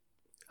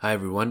Hi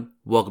everyone,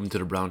 welcome to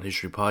the Brown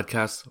History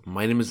Podcast.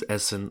 My name is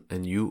Essen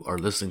and you are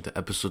listening to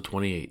episode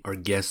 28. Our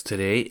guest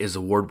today is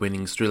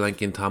award-winning Sri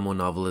Lankan Tamil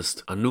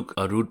novelist Anuk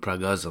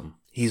Arudpragasam.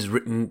 He's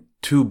written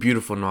two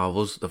beautiful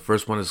novels. The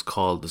first one is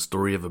called The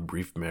Story of a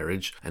Brief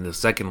Marriage, and the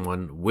second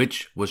one,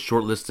 which was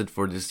shortlisted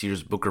for this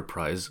year's Booker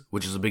Prize,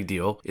 which is a big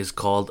deal, is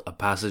called A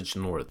Passage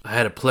North. I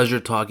had a pleasure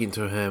talking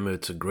to him.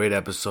 It's a great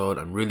episode.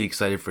 I'm really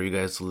excited for you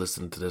guys to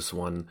listen to this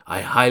one.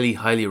 I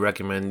highly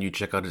recommend you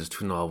check out his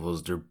two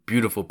novels. They're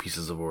beautiful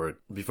pieces of work.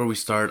 Before we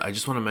start, I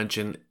just want to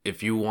mention,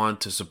 if you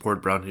want to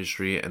support Brown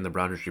History and the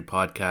Brown History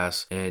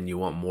Podcast, and you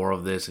want more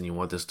of this, and you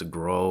want this to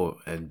grow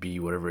and be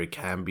whatever it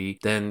can be,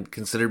 then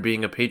consider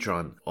being a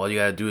patron. All you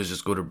gotta do is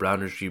just go to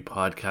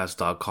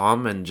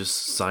brownhistorypodcast.com and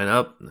just sign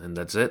up, and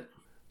that's it.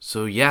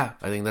 So yeah,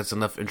 I think that's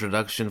enough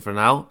introduction for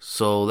now.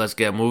 So let's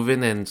get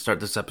moving and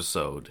start this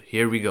episode.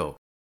 Here we go.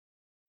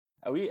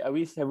 Have we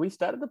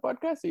started the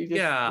podcast? Or you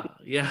just,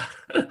 Yeah.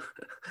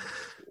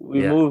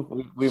 we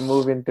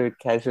move into it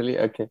casually.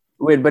 Okay.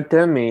 Wait, but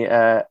tell me,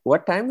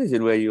 what time is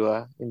it where you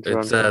are in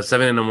Toronto? It's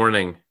 7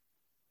 a.m.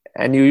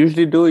 And you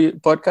usually do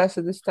podcasts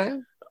at this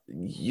time?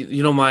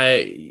 You know,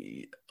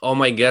 all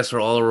my guests are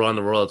all around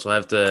the world, so I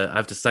have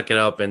to suck it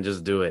up and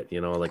just do it. You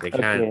know, like I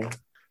can't. Okay.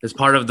 It's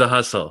part of the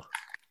hustle.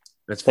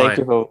 It's fine. Thank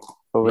you for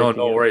waking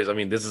No up. worries. I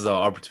mean, this is an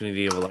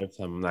opportunity of a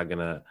lifetime. I'm not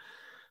gonna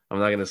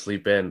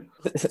sleep in.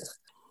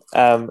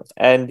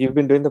 And you've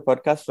been doing the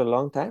podcast for a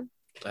long time?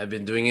 I've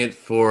been doing it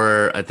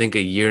for I think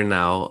a year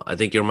now. I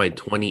think you're my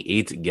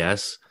 28th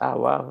guest. Ah,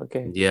 wow.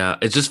 Okay. Yeah,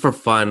 it's just for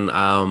fun.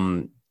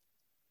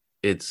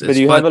 It's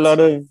you fun. have a lot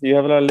of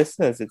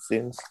listeners, it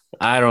seems.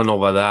 I don't know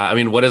about that. I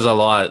mean, what is a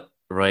lot,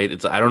 right?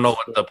 I don't know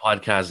what the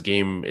podcast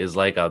game is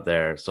like out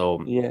there.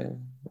 So Yeah,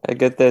 I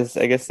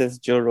guess there's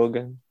Joe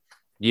Rogan.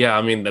 yeah,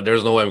 I mean,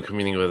 there's no way I'm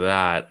competing with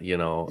that, you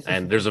know.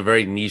 And there's a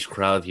very niche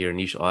crowd here,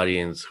 niche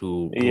audience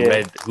who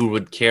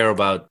would care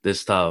about this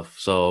stuff.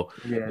 So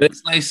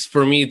it's nice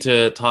for me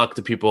to talk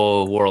to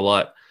people who are a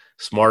lot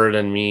smarter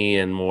than me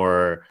and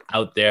more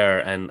out there,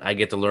 and I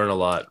get to learn a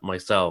lot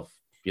myself,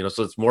 you know.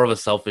 So it's more of a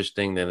selfish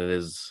thing than it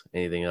is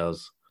anything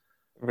else.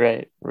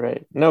 Right.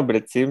 No, but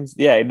it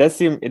does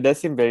seem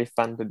very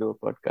fun to do a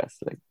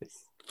podcast like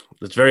this.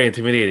 It's very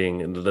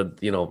intimidating, and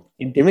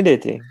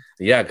Intimidating.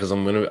 Yeah, because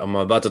I'm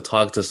about to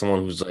talk to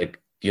someone who's like,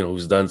 you know,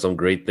 who's done some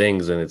great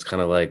things, and it's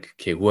kind of like,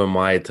 okay, who am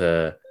I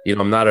to, you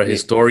know, I'm not a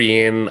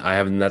historian. I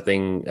have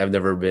nothing. I've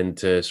never been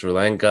to Sri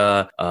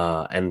Lanka,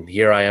 and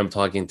here I am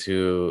talking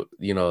to,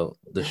 you know,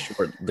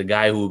 the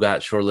guy who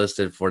got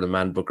shortlisted for the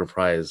Man Booker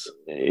Prize.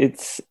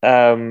 It's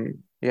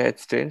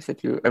it's strange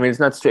that you. I mean, it's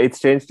not strange. It's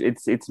strange.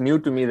 It's new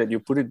to me that you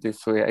put it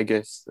this way. I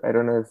guess I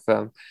don't know if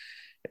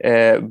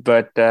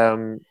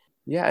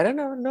yeah, I don't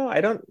know. No, I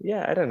don't.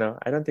 Yeah, I don't know.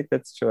 I don't think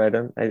that's true. I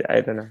don't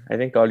know. I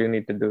think all you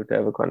need to do to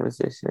have a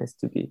conversation is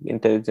to be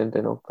intelligent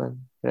and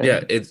open.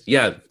 Right?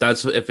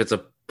 That's if it's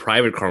a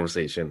private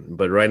conversation.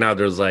 But right now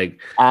there's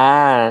like,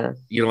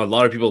 you know, a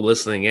lot of people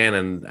listening in,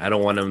 and I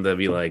don't want them to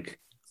be like,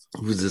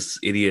 who's this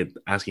idiot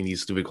asking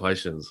these stupid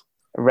questions?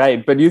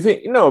 Right. But you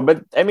think,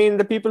 but I mean,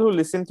 the people who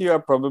listen to you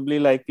are probably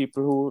like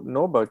people who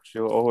know about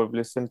you or who have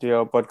listened to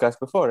your podcast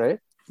before, right?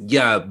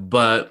 Yeah,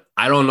 but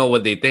I don't know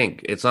what they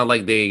think. It's not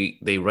like they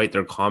write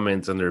their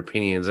comments and their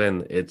opinions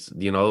in. It's,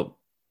 you know,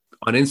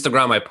 on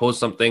Instagram, I post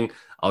something,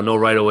 I'll know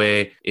right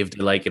away if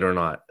they like it or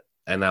not.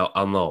 And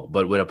I'll know.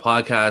 But with a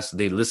podcast,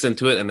 they listen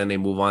to it and then they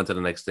move on to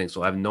the next thing.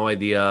 So I have no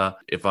idea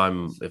if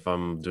I'm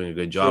doing a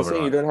good job or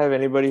not. You don't have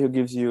anybody who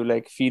gives you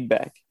like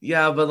feedback.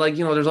 Yeah, but like,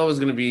 you know, there's always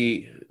going to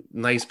be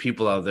nice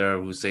people out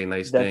there who say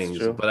nice things.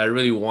 True. But I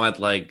really want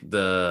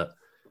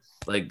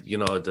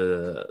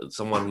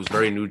someone who's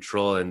very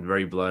neutral and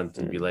very blunt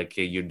and be like,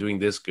 hey, you're doing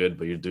this good,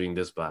 but you're doing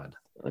this bad.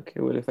 Okay,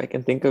 well, if I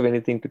can think of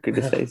anything to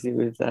criticize you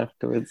with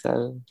afterwards,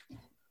 I'll...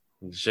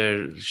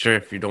 Sure,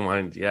 if you don't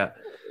mind, yeah.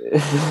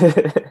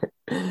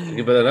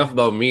 But enough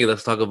about me,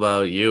 let's talk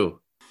about you.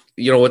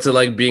 You know, what's it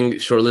like being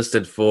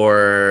shortlisted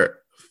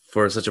for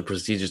such a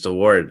prestigious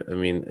award? I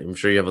mean, I'm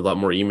sure you have a lot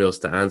more emails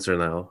to answer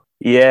now.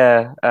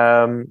 Yeah,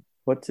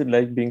 what's it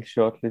like being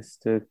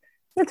shortlisted?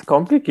 It's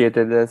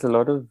complicated. There's a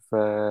lot of,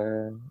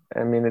 I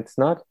mean, it's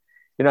not,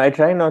 you know, I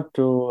try to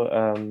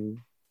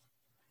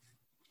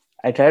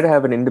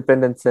have an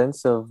independent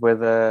sense of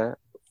whether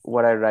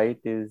what I write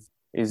is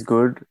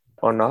good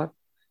or not.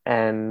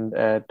 And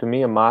to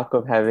me, a mark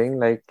of having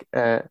like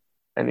an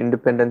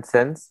independent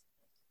sense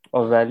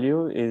of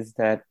value is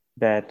that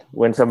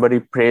when somebody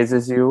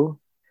praises you,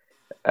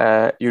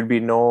 you'd be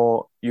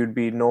no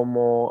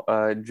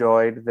more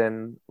joyed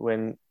than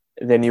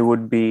you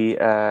would be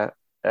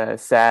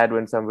sad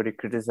when somebody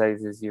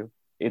criticizes you.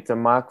 It's a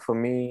mark for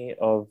me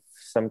of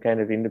some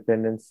kind of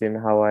independence in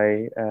how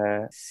I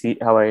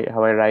how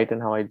I write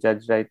and how I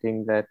judge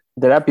writing. That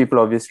there are people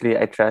obviously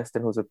I trust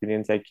and whose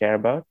opinions I care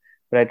about,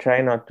 but I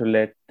try not to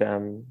let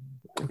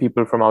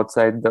people from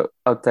outside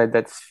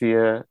that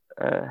sphere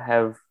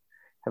have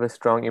a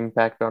strong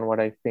impact on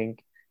what I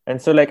think.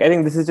 And so, like, I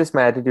think this is just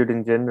my attitude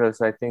in general.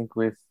 So I think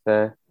with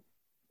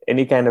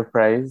any kind of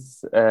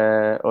prize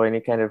or any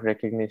kind of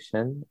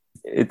recognition,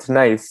 it's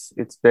nice.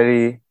 It's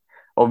very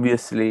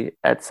obviously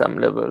at some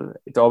level.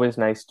 It's always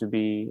nice to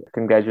be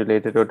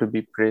congratulated or to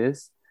be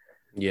praised.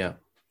 Yeah.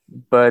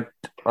 But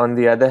on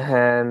the other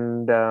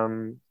hand,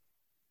 on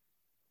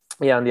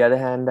the other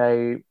hand,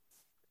 I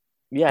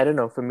don't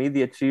know. For me,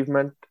 the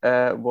achievement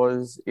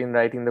was in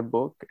writing the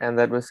book, and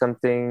that was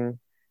something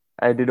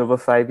I did over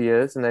 5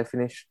 years, and I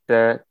finished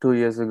 2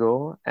 years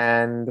ago,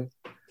 and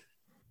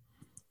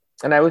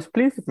I was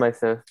pleased with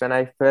myself, and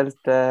I felt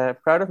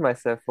proud of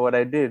myself for what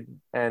I did.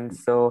 And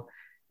so,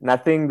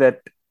 nothing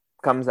that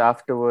comes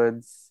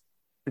afterwards,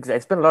 because I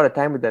spent a lot of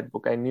time with that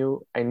book. I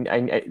knew,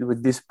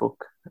 with this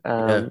book,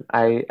 Yeah.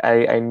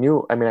 I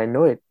knew. I mean, I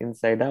know it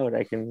inside out.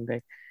 I can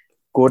like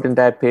quote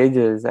entire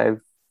pages.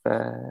 I've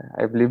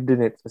lived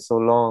in it for so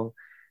long.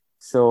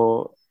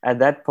 So at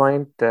that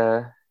point,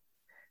 at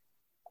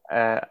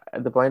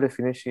the point of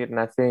finishing it,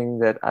 nothing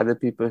that other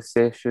people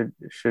say should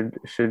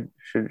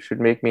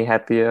make me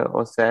happier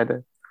or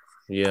sadder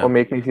or Yeah.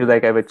 make me feel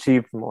like I've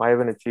achieved more. I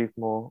haven't achieved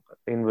more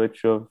in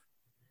virtue of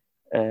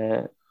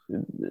uh,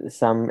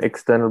 some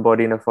external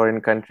body in a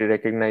foreign country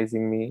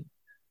recognizing me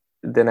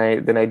than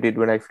I did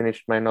when I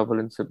finished my novel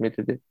and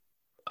submitted it.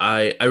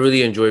 I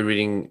really enjoyed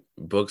reading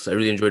books. I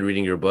really enjoyed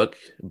reading your book,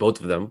 both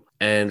of them.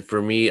 And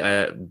for me,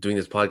 doing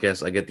this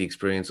podcast, I get the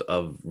experience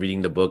of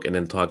reading the book and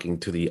then talking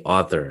to the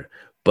author.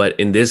 But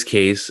in this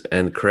case,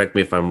 and correct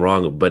me if I'm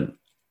wrong, but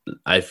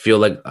I feel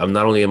like I'm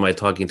not only am I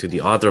talking to the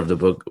author of the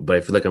book, but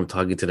I feel like I'm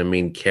talking to the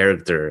main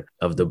character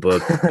of the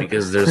book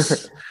because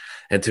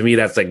and to me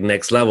that's like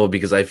next level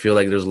because I feel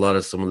like there's a lot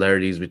of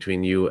similarities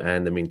between you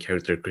and the main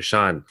character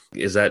Krishan.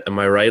 Am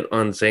I right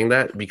on saying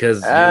that?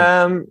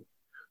 um,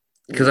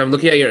 Because I'm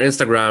looking at your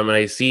Instagram and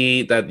I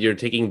see that you're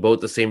taking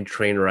both the same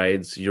train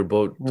rides. You're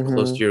both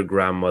close to mhm, your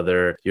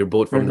grandmother. You're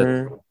both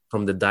mhm.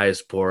 from the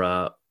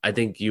diaspora. I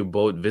think you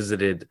both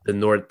visited the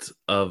north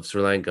of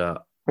Sri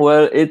Lanka.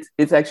 Well,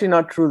 it's actually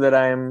not true that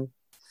I'm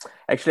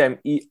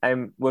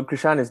well,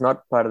 Krishan is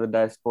not part of the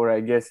diaspora,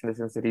 I guess, in the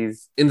sense that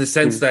In the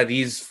sense he's that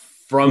he's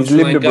from he's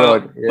Sri lived Lanka,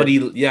 abroad.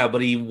 Yeah,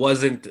 but he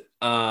wasn't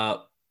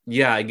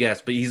yeah, I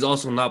guess, but he's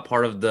also not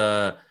part of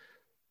the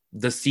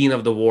scene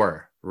of the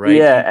war, right?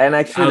 yeah, He's and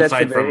actually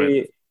outside from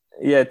it.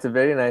 it's a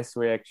very nice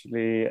way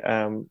actually.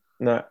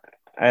 No,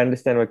 I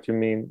understand what you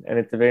mean, and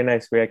it's a very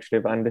nice way actually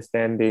of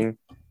understanding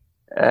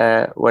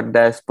what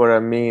diaspora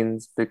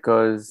means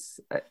because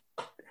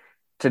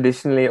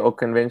traditionally or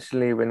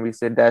conventionally, when we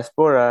say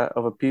diaspora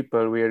of a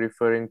people, we are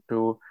referring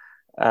to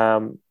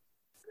um,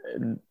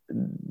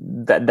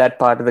 that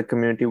part of the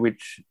community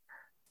which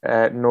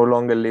no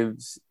longer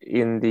lives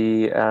in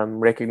the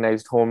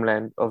recognized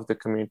homeland of the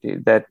community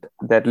that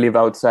live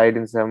outside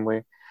in some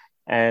way.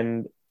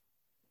 And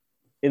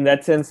in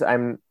that sense,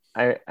 I'm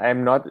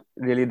not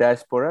really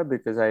diaspora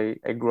because I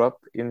grew up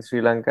in Sri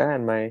Lanka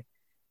and my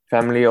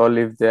family all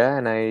lived there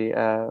and I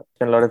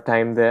spent a lot of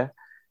time there.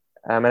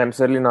 And I'm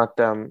certainly not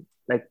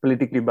like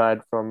politically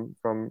barred from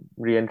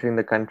re-entering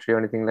the country or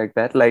anything like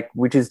that, like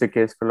which is the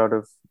case for a lot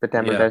of the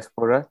Tamil Yeah.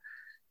 diaspora.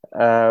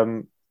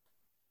 Um,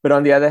 but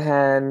on the other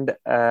hand,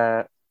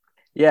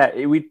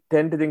 we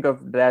tend to think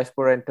of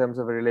diaspora in terms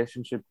of a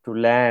relationship to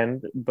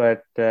land,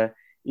 but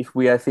if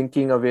we are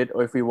thinking of it,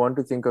 or if we want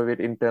to think of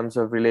it in terms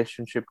of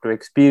relationship to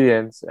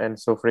experience, and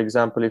so, for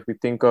example, if we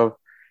think of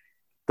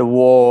the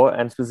war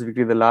and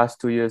specifically the last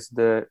 2 years,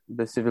 the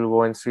civil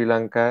war in Sri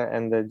Lanka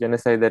and the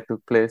genocide that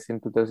took place in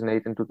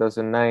 2008 and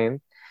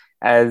 2009,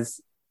 as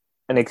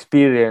an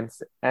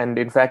experience, and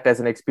in fact, as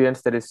an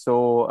experience that is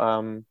so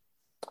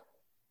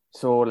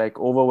like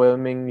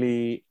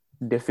overwhelmingly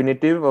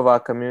definitive of our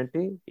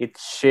community.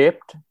 It's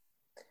shaped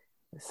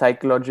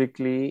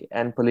psychologically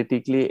and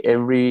politically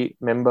every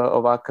member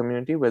of our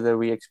community, whether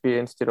we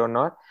experienced it or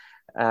not.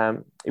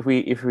 If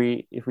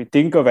we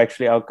think of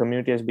actually our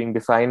community as being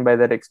defined by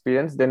that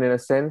experience, then in a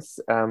sense,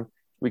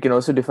 we can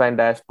also define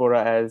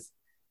diaspora as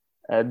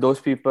those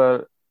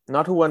people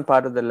not who weren't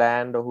part of the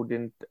land or who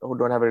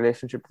don't have a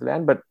relationship to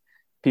land, but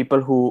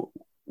people who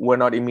were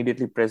not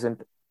immediately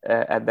present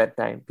at that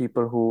time,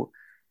 people who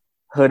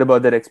heard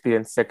about that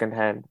experience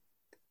secondhand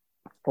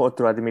or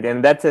through other media.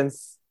 In that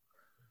sense,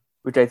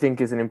 which I think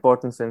is an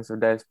important sense of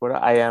diaspora,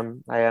 I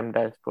am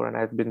diaspora, and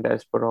I've been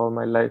diaspora all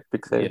my life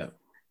because Yeah.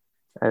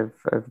 I've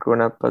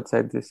grown up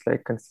outside this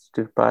like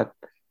constitutive part.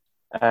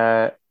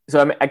 So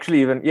I'm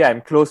actually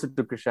I'm closer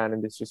to Krishan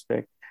in this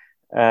respect.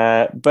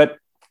 But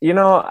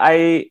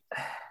I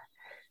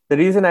the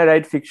reason I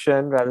write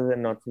fiction rather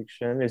than not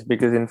fiction is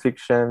because in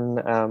fiction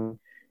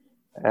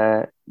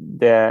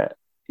there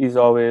is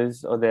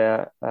always, or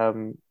there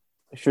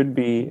should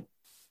be,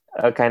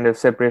 a kind of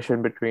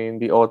separation between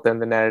the author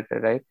and the narrator,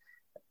 right?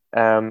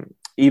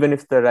 Even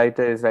if the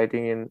writer is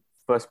writing in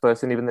first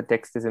person, even the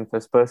text is in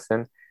first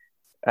person,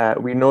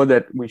 we know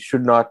that we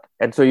should not.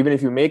 And so, even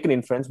if you make an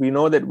inference, we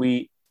know that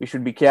we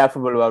should be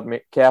careful about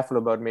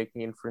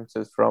making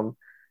inferences from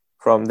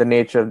the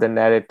nature of the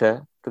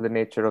narrator to the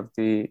nature of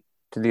the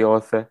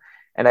author.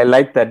 And I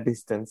like that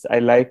distance. I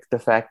like the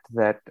fact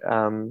that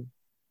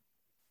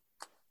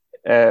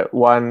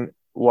one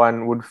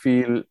would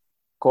feel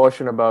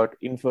caution about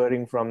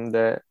inferring from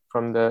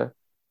from the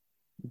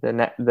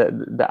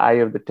eye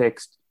of the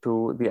text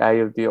to the eye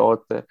of the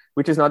author,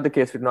 which is not the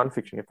case with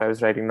nonfiction. If I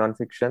was writing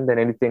nonfiction, then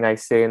anything I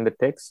say in the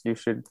text, you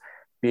should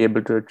be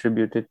able to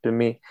attribute it to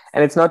me.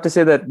 And it's not to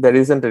say that there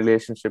isn't a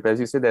relationship. As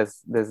you say,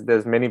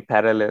 there's many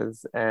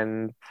parallels,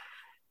 and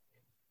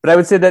but I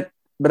would say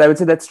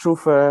that's true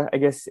for, I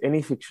guess,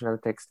 any fictional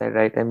text I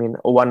write. I mean,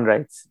 one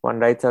writes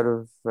out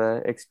of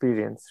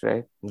experience,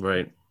 right?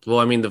 Right. Well,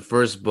 I mean, the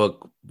first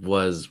book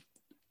was,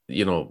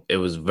 it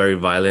was very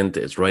violent.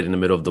 It's right in the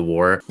middle of the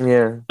war.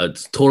 Yeah.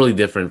 It's totally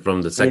different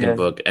from the second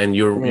book. And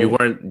you Yeah.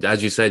 weren't,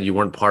 as you said, you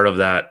weren't part of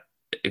that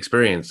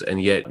experience.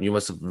 And yet you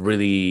must have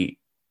really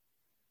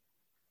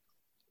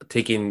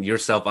taken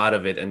yourself out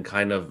of it and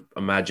kind of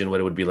imagine what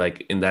it would be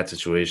like in that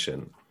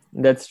situation.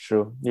 That's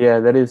true.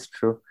 Yeah, that is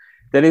true.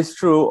 That is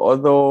true.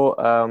 Although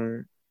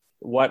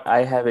what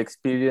I have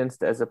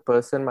experienced as a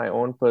person, my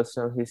own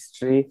personal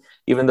history,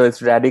 even though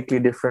it's radically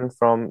different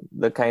from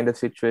the kind of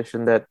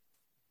situation that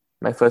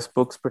my first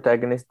book's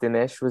protagonist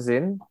Dinesh was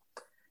in,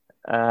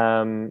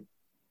 I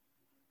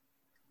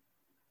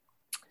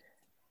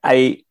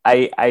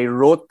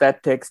wrote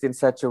that text in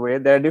such a way.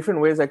 There are different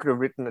ways I could have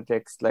written a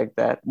text like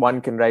that.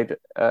 One can write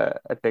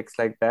a text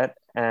like that,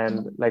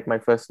 and like my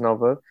first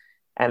novel,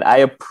 and I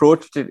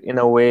approached it in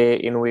a way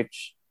in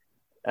which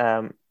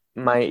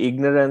my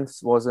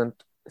ignorance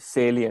wasn't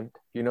salient.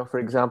 For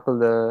example,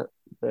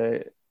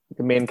 the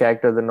main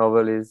character of the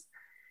novel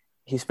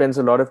he spends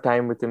a lot of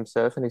time with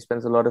himself, and he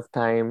spends a lot of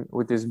time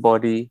with his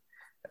body,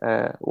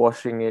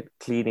 washing it,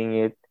 cleaning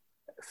it,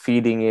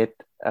 feeding it,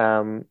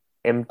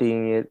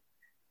 emptying it,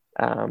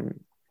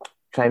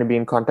 trying to be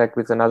in contact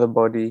with another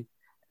body.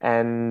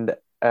 And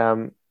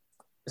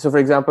so, for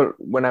example,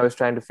 when I was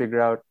trying to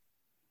figure out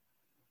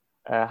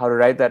how to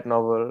write that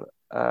novel,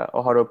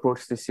 or how to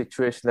approach this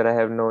situation that I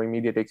have no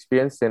immediate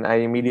experience in, I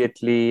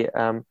immediately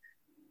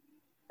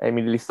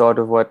thought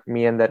of what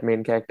me and that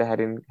main character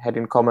had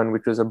in common,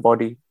 which was a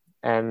body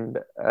and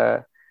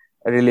a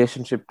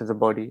relationship to the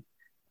body.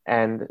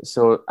 And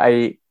so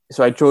I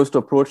chose to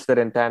approach that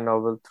entire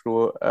novel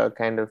through a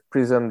kind of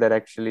prism that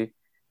actually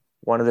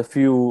one of the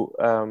few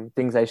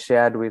things I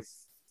shared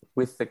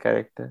with the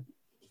character.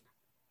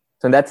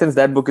 So in that sense,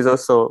 that book is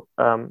also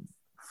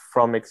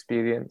from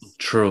experience.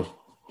 True,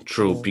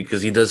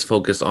 because he does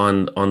focus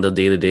on the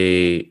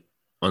day-to-day,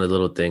 on the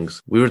little things.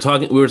 We were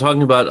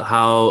talking about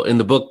how in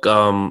the book,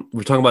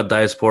 we're talking about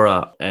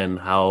diaspora and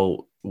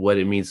what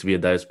it means to be a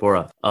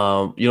diaspora.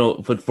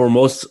 But for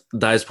most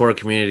diaspora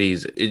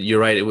communities, you're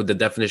right. The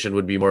definition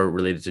would be more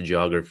related to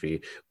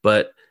geography,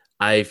 but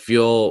I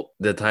feel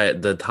the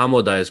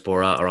Tamil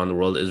diaspora around the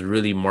world is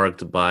really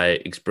marked by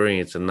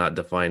experience and not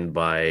defined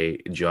by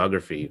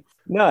geography.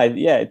 No,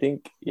 I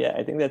think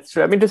that's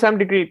true. I mean, to some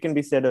degree, it can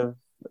be said of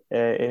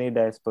any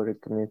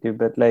diasporic community,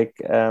 but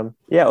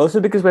also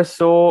because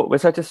we're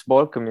such a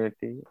small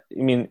community.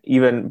 I mean,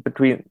 even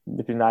between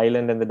the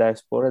island and the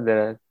diaspora,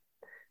 there are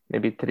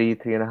maybe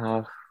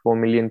 3.5, 4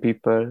 million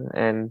people,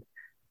 and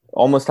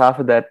almost half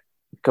of that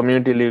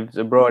community lives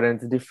abroad, and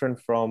it's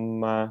different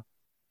from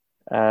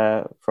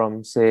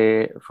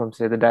say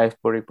the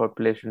diasporic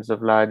populations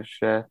of large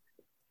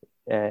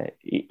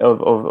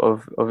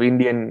of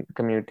Indian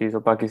communities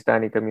or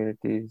Pakistani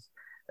communities,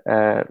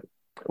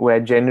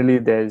 where generally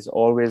there's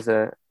always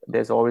a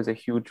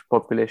huge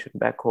population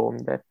back home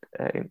that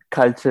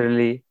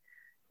culturally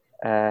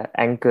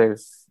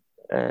anchors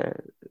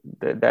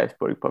the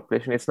diasporic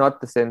population. It's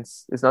not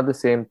the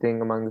same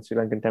thing among the Sri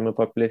Lankan Tamil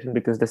population,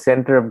 because the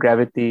center of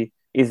gravity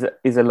is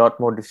a lot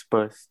more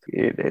dispersed.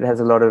 It has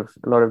a lot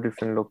of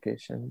different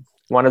locations.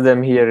 One of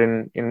them here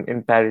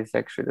in Paris,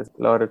 actually. There's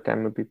a lot of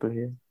Tamil people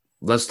here.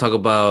 Let's talk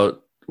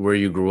about where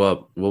you grew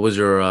up. What was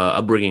your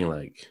upbringing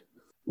like?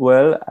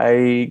 Well,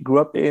 I grew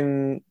up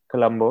in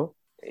Colombo,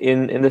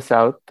 in the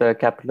south, the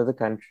capital of the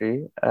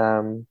country.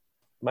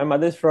 My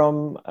mother's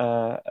from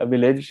a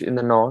village in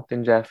the north,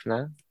 in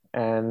Jaffna,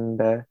 and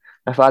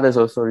my father's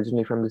also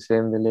originally from the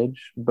same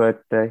village,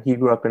 but he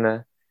grew up in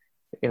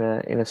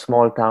a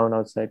small town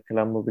outside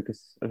Colombo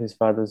because of his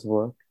father's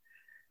work.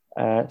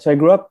 So I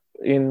grew up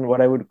in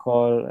what I would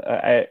call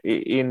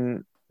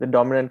in the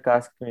dominant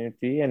caste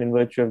community, and in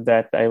virtue of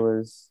that, I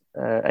was,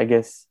 I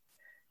guess,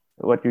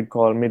 what you'd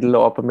call middle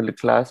or upper middle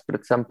class. But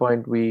at some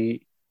point,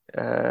 we,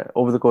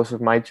 over the course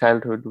of my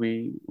childhood,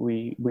 we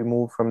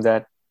moved from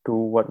that to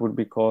what would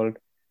be called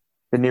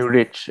the new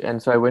rich.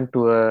 And so I went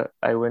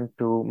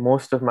to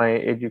most of my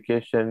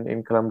education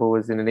in Colombo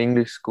was in an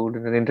English school,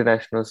 in an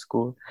international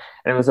school,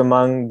 and it was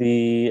among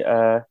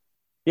the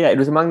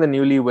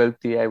newly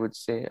wealthy, I would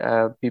say,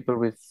 people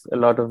with a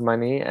lot of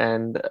money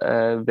and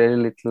very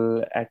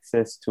little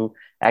access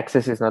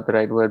is not the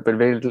right word, but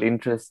very little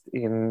interest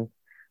in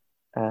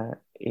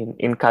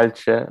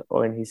culture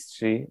or in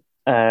history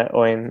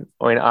or in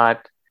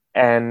art.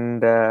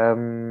 And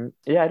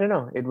I don't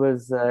know. It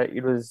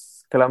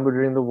was Colombo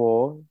during the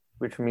war,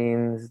 which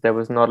means there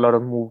was not a lot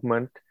of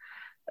movement.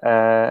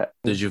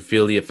 Did you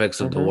feel the effects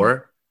of the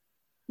war?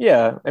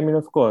 Yeah, I mean,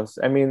 of course.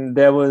 I mean,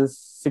 there was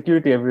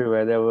security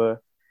everywhere. There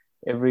were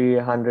every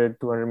 100,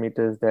 200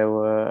 meters, there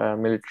were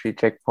military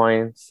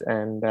checkpoints,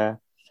 and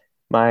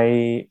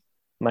my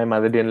my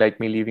mother didn't like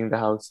me leaving the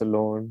house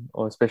alone,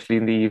 or especially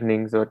in the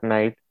evenings or at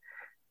night,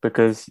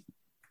 because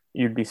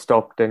you'd be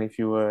stopped, and if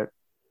you were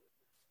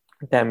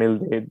Tamil,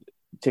 they'd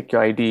check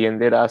your ID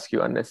and they'd ask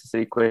you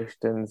unnecessary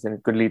questions, and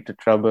it could lead to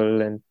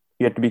trouble, and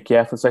you had to be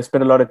careful. So I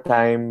spent a lot of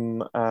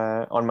time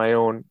on my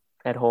own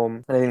at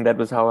home, and I think that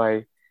was how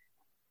I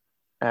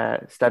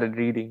started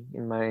reading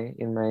in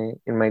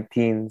my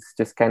teens,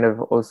 just kind of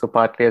also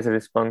partly as a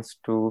response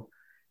to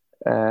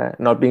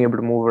not being able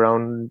to move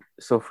around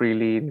so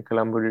freely in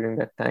Colombo during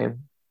that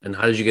time. And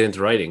how did you get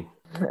into writing?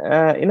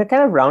 In a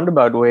kind of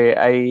roundabout way,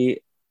 I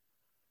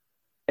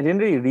didn't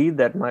really read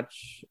that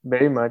much,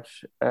 very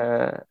much,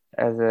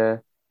 as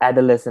a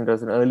adolescent or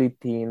as an early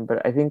teen.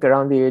 But I think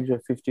around the age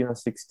of 15 or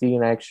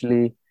 16,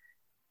 actually,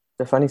 it's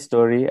a funny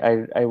story.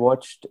 I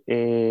watched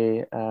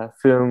a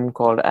film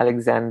called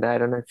Alexander. I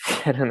don't know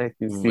if I don't know if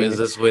you've seen Is it.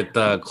 this with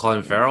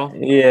Colin Farrell?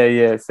 Yeah,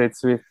 yeah. So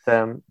it's with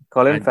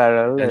Colin And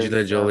Farrell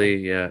Angelina as Jolie,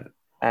 yeah.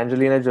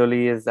 Angelina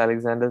Jolie as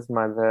Alexander's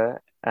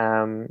mother,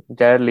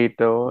 Jared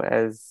Leto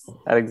as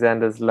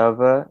Alexander's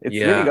lover. It's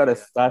really Yeah. got a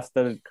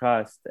star-studded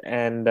cast,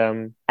 and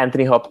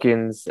Anthony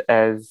Hopkins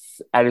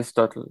as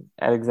Aristotle,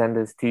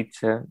 Alexander's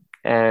teacher.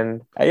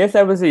 And I guess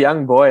I was a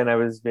young boy, and I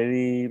was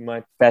very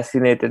much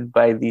fascinated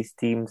by these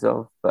themes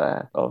of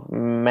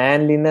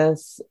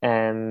manliness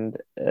and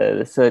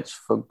the search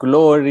for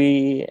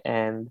glory,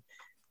 and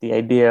the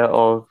idea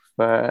of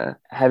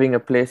having a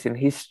place in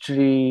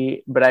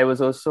history. But I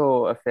was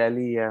also I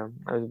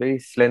was a very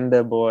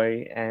slender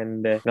boy,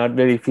 and not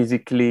very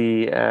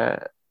physically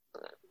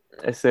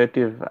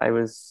assertive. I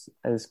was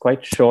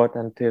quite short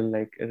until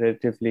like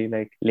relatively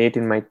like late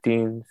in my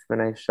teens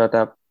when I shot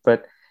up.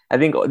 But I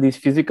think these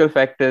physical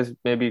factors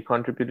maybe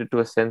contributed to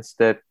a sense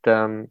that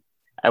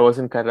I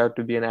wasn't cut out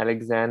to be an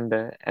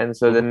Alexander. And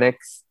so Mhm.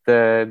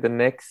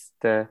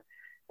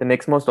 the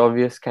next most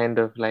obvious kind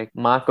of like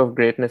mark of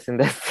greatness in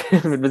that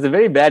film. It was a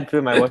very bad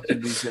film. I watched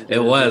it recently.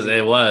 It was,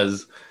 it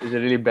was. It was a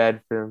really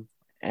bad film.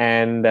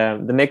 And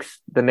the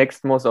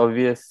next most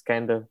obvious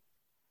kind of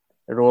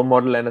role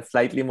model, and a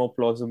slightly more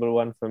plausible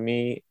one for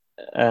me,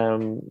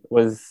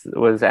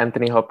 was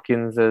Anthony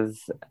Hopkins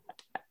as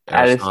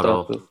Aristotle.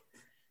 Aristotle.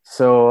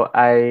 So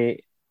I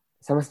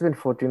must have been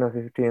 14 or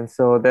 15.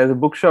 So there's a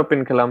bookshop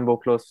in Colombo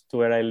close to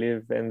where I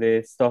live, and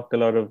they stock a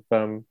lot of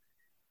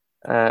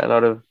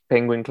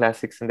Penguin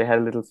classics, and they had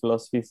a little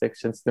philosophy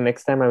section. So the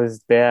next time I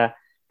was there,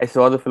 I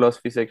saw the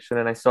philosophy section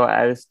and I saw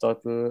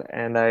Aristotle,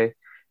 and I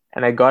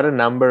got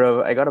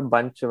I got a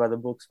bunch of other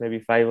books, maybe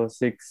five or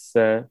six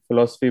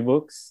philosophy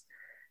books.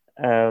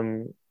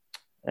 Um,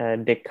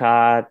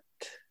 Descartes,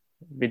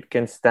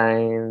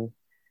 Wittgenstein,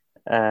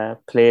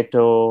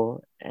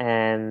 Plato,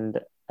 and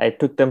I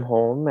took them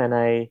home and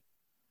I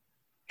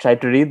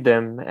tried to read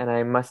them, and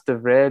I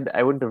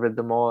wouldn't have read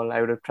them all.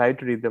 I would have tried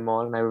to read them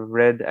all, and I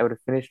would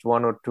have finished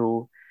one or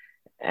two,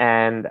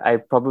 and I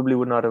probably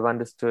would not have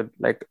understood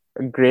like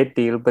a great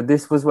deal. But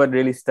this was what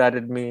really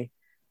started me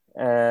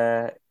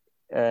uh,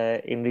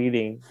 in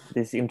reading,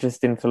 this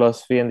interest in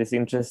philosophy, and this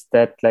interest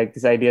that like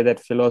this idea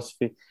that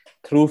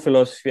through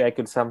philosophy, I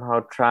could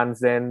somehow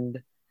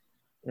transcend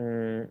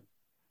um,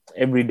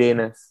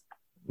 everydayness,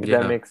 if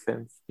that Yeah. makes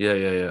sense.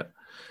 Yeah.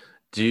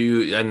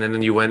 And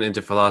then you went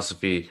into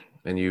philosophy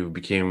and you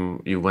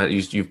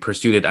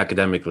pursued it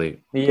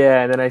academically.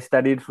 Yeah, and then I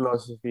studied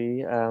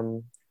philosophy. I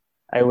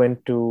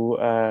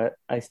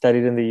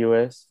studied in the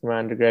US for my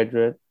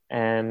undergraduate,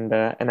 and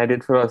I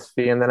did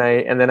philosophy, and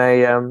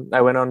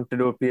I went on to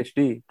do a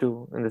PhD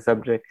too in the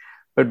subject.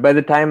 But by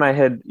the time I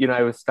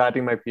was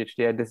starting my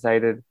PhD, I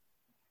decided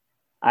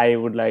I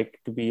would like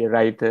to be a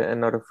writer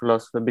and not a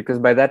philosopher, because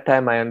by that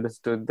time I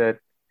understood that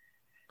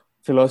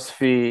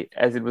philosophy,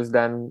 as it was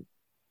done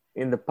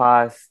in the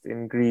past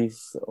in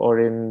Greece or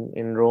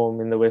in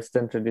Rome in the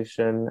Western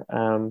tradition,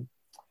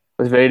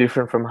 was very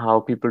different from how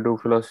people do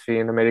philosophy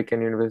in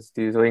American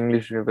universities or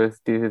English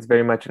universities. It's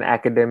very much an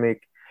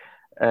academic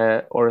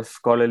or a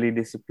scholarly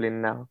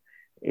discipline now.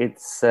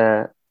 It's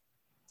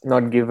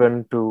not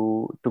given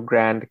to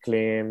grand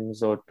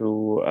claims or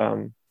to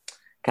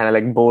kind of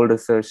like bold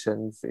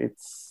assertions.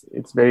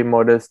 It's very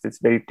modest. It's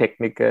very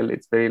technical.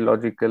 It's very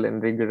logical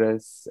and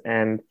rigorous.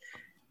 And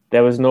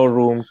there was no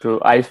room to.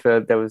 I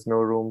felt there was no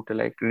room to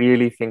like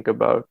really think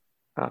about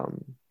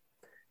um,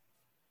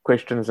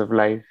 questions of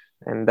life,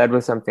 and that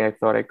was something I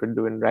thought I could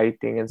do in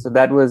writing. And so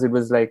it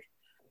was like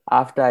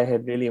after I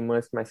had really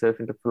immersed myself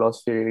into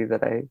philosophy, really,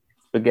 that I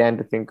began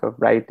to think of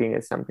writing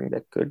as something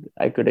that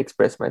I could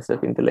express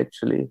myself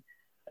intellectually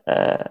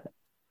uh,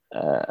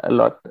 a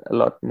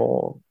lot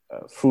more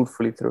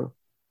fruitfully through.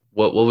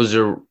 What was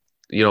your,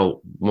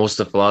 most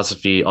of the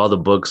philosophy, all the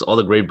books, all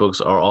the great books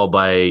are all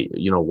by,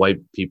 white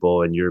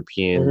people and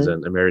Europeans Mm-hmm.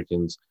 and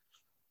Americans.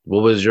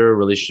 What was your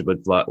relationship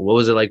with what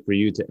was it like for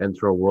you to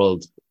enter a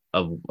world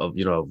of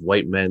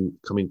white men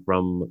coming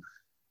from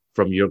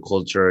your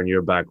culture and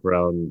your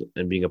background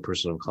and being a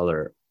person of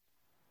color?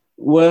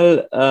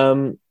 Well,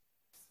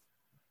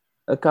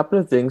 a couple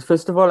of things.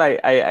 First of all,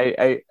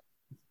 I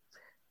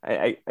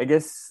I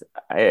guess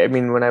I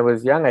mean when I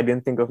was young, I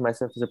didn't think of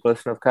myself as a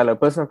person of color. A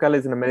person of color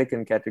is an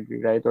American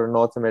category, right, or a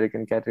North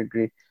American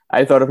category.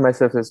 I thought of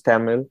myself as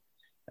Tamil.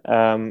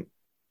 Um,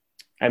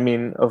 I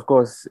mean, of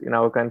course, in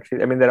our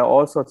country, I mean, there are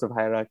all sorts of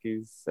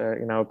hierarchies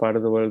in our part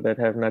of the world that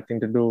have nothing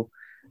to do.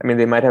 I mean,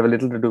 they might have a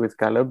little to do with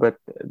color, but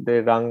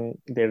they run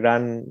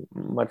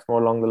much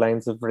more along the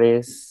lines of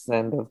race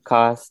and of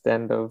caste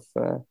and of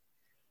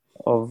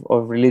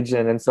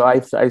religion. And so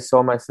I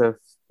saw myself,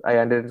 I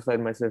identified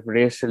myself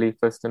racially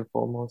first and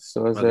foremost.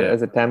 So Okay.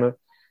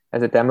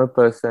 as a Tamil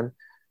person.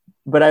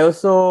 But I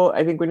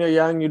think when you're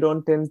young, you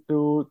don't tend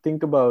to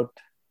think about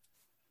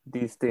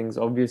these things,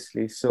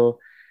 obviously. So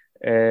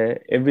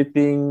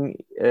everything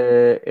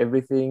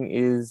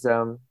is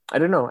I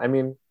don't know. I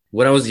mean,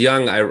 When I was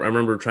young, I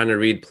remember trying to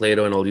read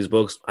Plato and all these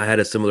books. I had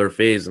a similar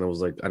phase, and I was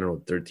like, I don't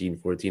know, 13,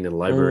 14 in the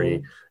library.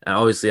 mm, And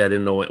obviously, I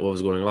didn't know what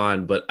was going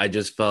on, but I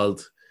just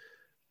felt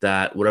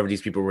that whatever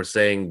these people were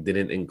saying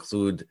didn't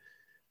include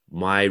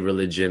my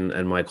religion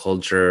and my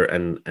culture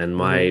and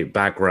my mm,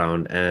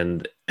 background,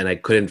 and I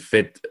couldn't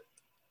fit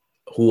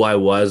who I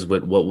was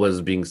with what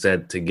was being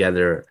said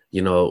together.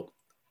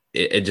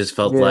 It just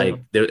felt yeah, like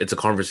it's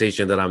a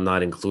conversation that I'm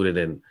not included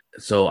in.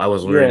 So I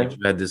was wondering yeah. if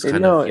you had this You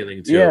kind of know,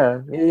 feeling too.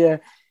 yeah.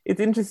 It's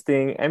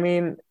interesting. I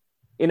mean,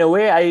 in a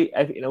way,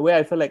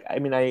 I felt like, I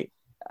mean,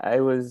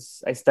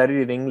 I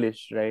studied in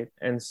English, right?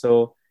 And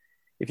so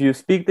if you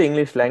speak the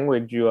English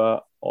language, you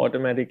are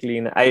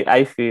automatically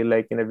I feel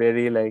like in a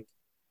very like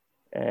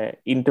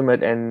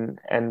intimate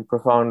and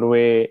profound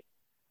way,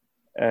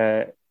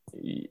 uh,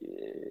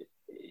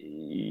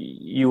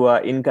 you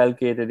are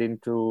inculcated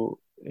into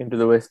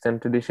the Western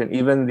tradition.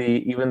 Even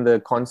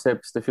the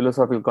concepts, the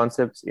philosophical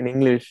concepts in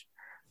English,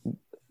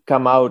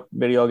 come out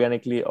very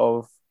organically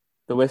of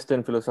the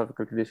Western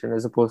philosophical tradition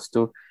as opposed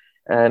to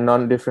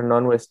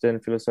non-Western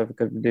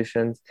philosophical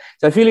traditions.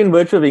 So I feel in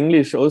virtue of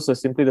English also,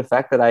 simply the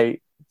fact that I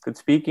could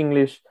speak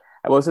English,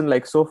 I wasn't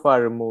like so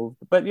far removed.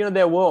 But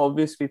there were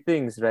obviously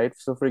things, right?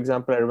 So for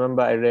example, I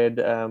remember I read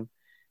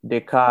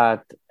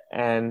Descartes,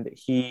 and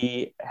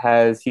he's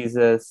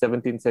a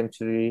 17th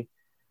century,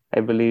 I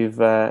believe,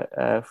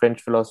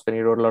 French philosopher. And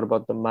he wrote a lot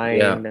about the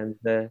Yeah. mind and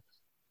the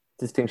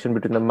distinction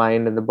between the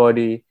mind and the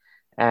body,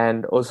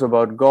 and also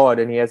about God.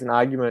 And he has an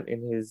argument in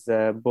his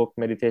book,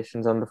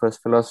 Meditations on the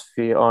First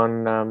Philosophy,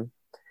 on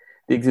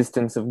the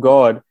existence of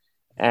God.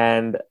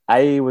 And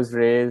I was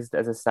raised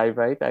as a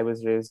Saivite. I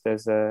was raised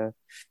as a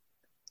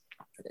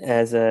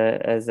as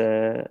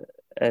a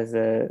as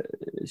a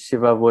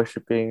Shiva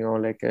worshipping, or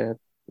like a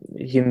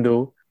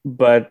Hindu.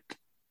 But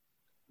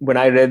when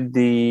I read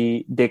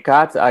the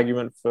Descartes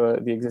argument for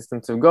the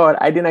existence of God,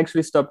 I didn't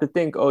actually stop to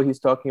think, oh, he's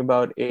talking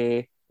about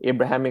a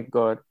Abrahamic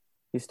God.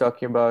 He's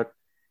talking about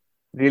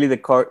really the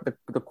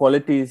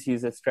qualities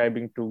he's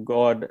ascribing to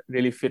God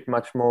really fit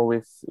much more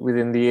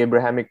within the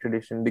Abrahamic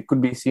tradition. They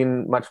could be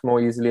seen much more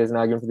easily as an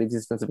argument for the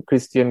existence of a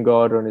Christian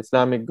God or an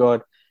Islamic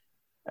God.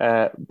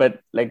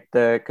 But like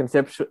the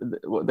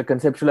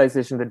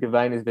conceptualization of the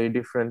divine is very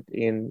different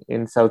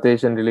in South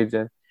Asian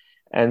religion.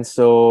 And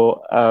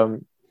so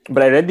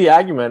but I read the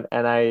argument,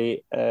 and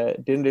I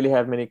didn't really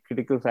have many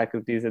critical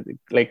faculties.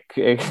 Like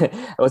I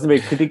wasn't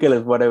very critical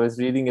of what I was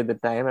reading at the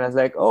time, and I was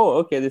like, oh,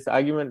 okay, this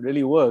argument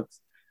really works.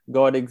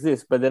 God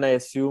exists. But then I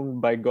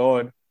assumed by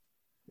God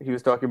he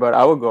was talking about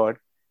our God,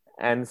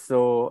 and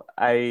so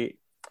I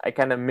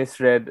kind of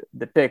misread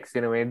the text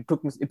in a way.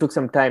 It took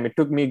some time. It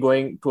took me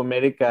going to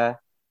America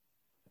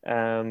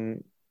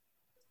um,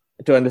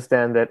 to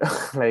understand that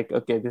like,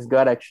 okay, this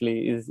God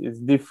actually is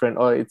different,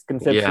 or it's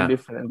conceptually Yeah.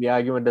 different, and the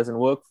argument doesn't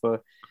work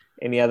for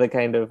any other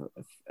kind of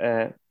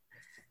uh,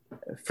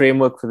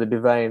 framework for the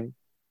divine.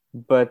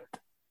 But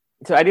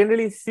so I didn't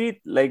really see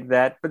it like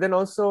that. But then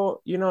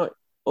also,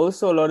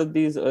 also a lot of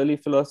these early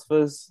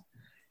philosophers,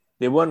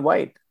 they weren't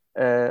white,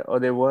 or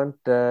they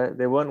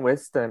weren't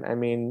Western. I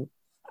mean,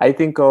 I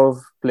think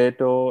of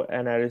Plato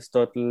and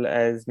Aristotle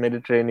as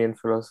Mediterranean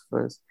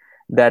philosophers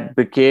that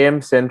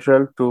became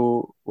central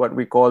to what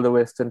we call the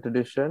Western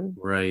tradition,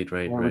 Right,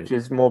 right, which right.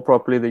 is more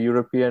properly the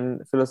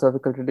European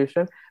philosophical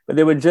tradition. But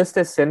they were just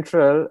as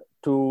central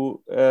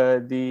to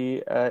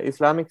the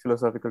Islamic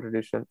philosophical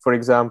tradition, for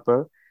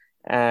example.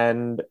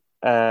 And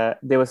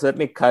they were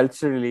certainly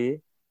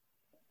culturally,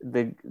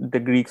 the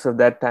Greeks of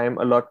that time,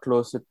 a lot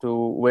closer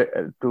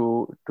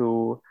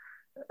to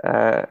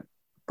uh,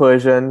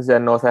 Persians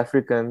and North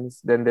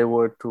Africans than they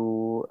were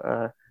to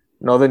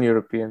Northern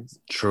Europeans,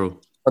 True.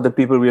 or the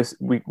people we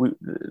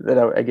that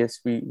are, I guess,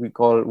 we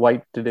call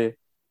white today.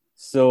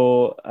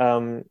 So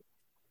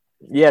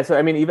yeah, so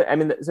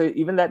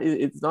even that is,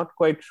 it's not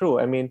quite true.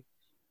 I mean,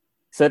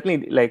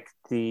 certainly, like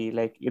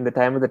in the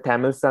time of the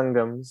Tamil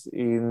Sangams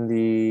in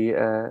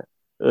the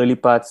early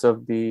parts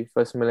of the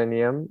first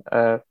millennium,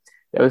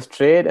 there was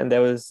trade, and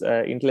there was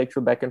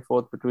intellectual back and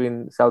forth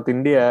between South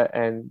India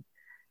and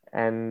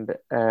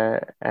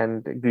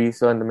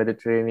Greece or in the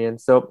Mediterranean.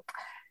 So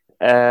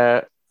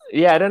uh,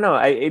 yeah, I don't know.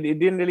 I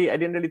didn't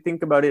really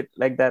think about it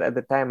like that at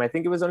the time. I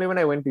think it was only when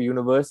I went to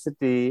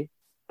university,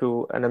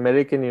 to an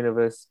American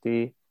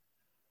university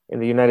in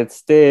the United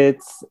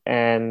States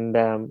and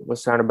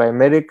was surrounded by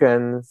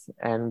Americans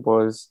and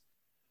was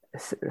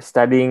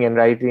studying and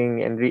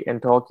writing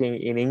and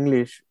talking in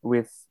English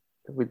with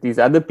these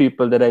other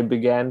people, that I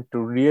began to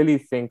really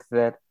think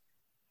that,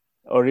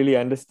 or really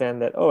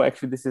understand that, oh,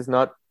 actually, this is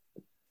not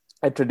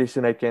a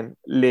tradition I can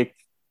lay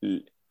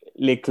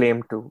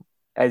claim to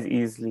as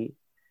easily.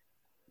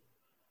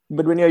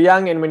 But when you're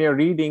young and when you're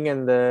reading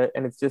and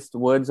it's just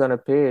words on a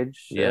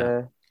page,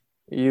 Yeah.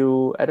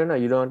 I don't know,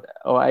 you don't,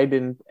 or I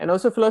didn't. And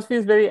also philosophy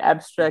is very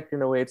abstract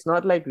in a way. It's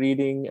not like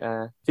reading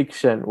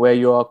fiction where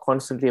you are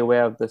constantly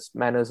aware of the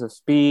manners of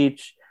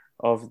speech,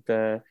 of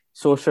the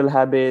social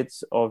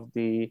habits, of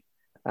the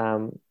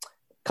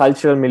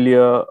cultural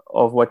milieu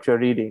of what you're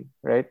reading,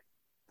 right?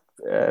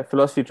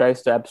 Philosophy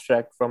tries to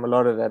abstract from a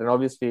lot of that. And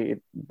obviously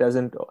it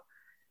doesn't,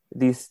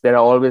 there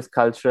are always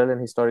cultural and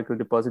historical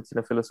deposits in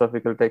a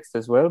philosophical text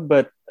as well.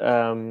 But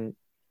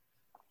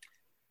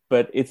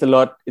it's a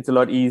lot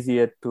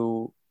easier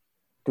to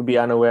be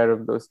unaware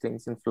of those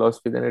things in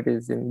philosophy than it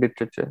is in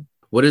literature.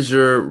 What is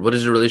your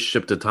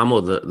relationship to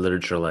Tamil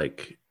literature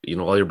like?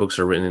 All your books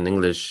are written in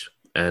English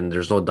and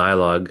there's no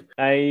dialogue.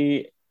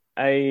 I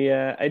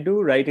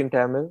do write in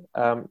Tamil,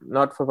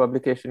 not for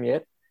publication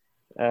yet,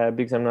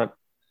 because I'm not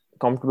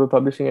comfortable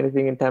publishing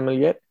anything in Tamil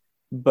yet.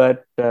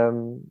 But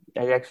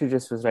I actually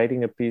just was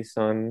writing a piece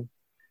on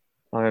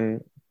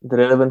the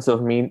relevance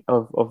of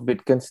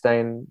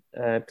Wittgenstein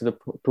to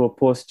a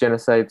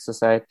post-genocide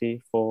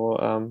society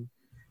for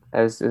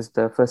as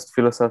the first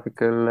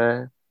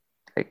philosophical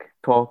like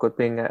talk or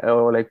thing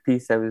or like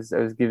piece I was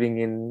giving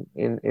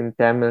in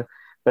Tamil.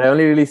 But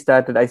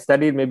I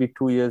studied maybe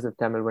 2 years of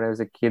Tamil when I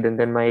was a kid, and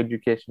then my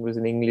education was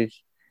in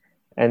English.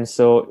 And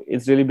so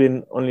it's really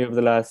been only over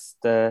the last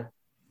 10,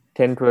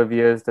 12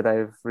 years that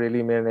I've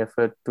really made an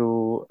effort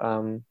to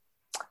learn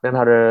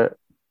how to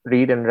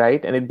read and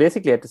write. And it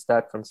basically had to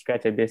start from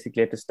scratch. I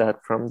basically had to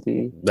start from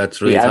That's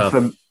really tough.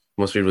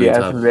 Must be really the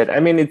tough. alphabet. I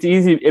mean, it's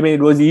easy. I mean,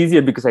 it was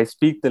easier because I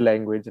speak the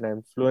language and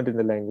I'm fluent in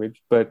the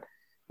language, but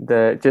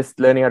just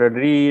learning how to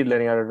read,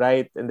 learning how to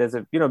write, and there's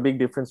a big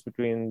difference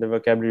between the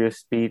vocabulary of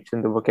speech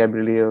and the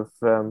vocabulary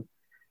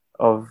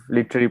of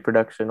literary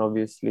production.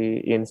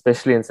 Obviously,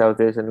 especially in South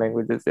Asian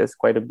languages, there's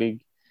quite a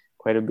big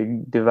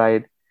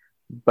divide.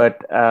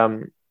 But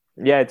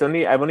yeah,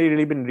 I've only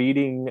really been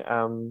reading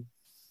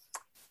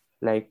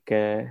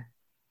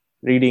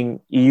reading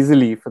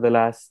easily for the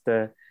last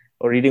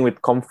or reading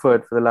with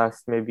comfort for the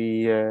last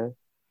maybe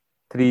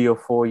 3 or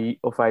 4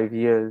 or 5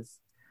 years.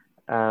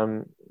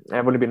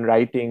 I've only been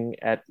writing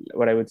at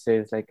what I would say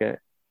is like a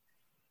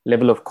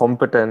level of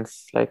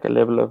competence, like a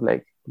level of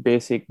like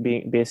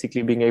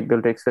basically being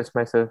able to express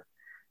myself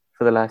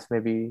for the last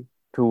maybe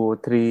 2 or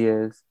 3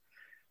 years.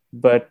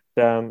 But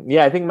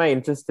yeah, I think my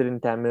interest in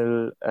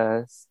Tamil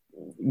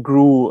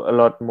grew a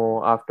lot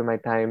more after my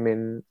time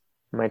in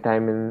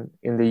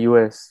the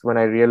US, when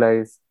I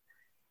realized,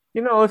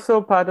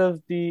 also part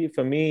of the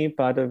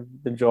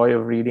joy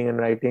of reading and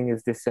writing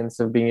is this sense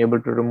of being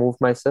able to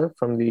remove myself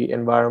from the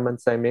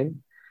environments I'm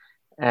in.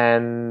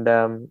 And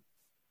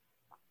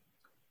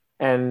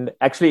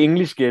actually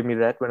English gave me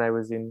that when I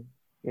was in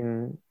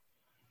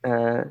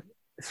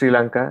Sri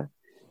Lanka.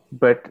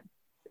 But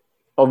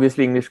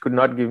obviously English could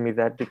not give me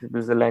that because it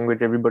was the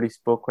language everybody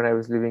spoke when I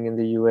was living in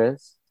the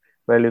US,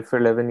 where I lived for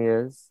 11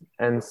 years.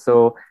 And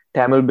so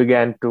Tamil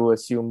began to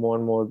assume more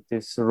and more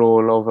this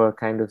role of a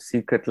kind of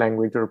secret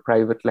language or a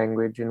private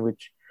language in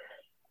which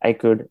I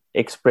could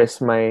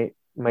express my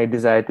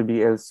desire to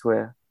be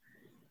elsewhere.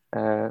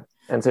 And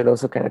so it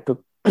also kind of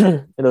took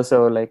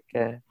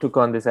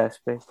on this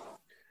aspect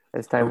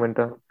as time went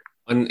on.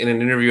 In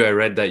an interview I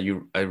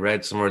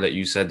read somewhere that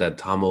you said that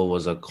Tamil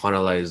was a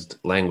colonized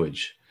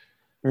language.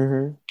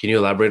 Mm-hmm. Can you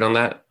elaborate on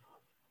that?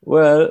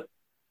 Well,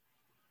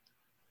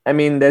 I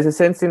mean, there's a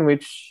sense in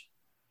which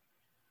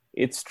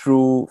it's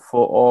true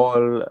for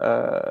all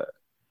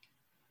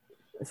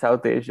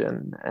South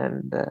Asian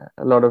and a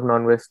lot of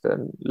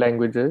non-Western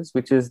languages,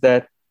 which is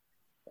that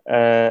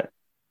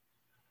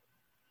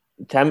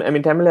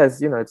Tamil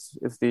has,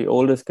 it's the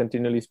oldest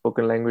continually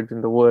spoken language in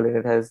the world, and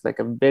it has like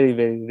a very,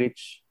 very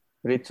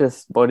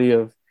richest body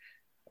of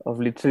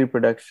literary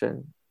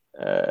production.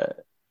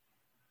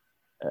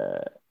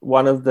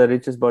 One of the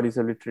richest bodies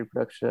of literary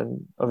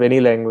production of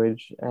any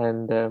language,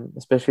 and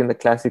especially in the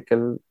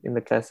classical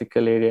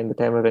area in the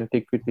time of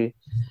antiquity.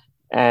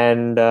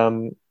 And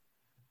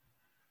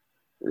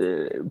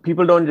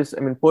people don't just,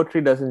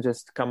 poetry doesn't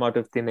just come out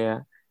of thin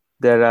air.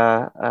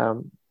 There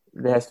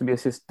has to be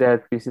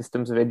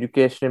systems of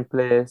education in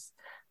place.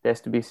 There has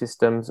to be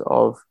systems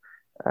of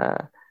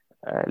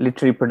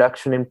literary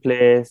production in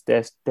place.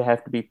 There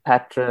have to be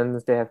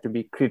patrons. There have to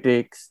be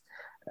critics.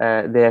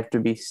 There have to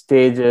be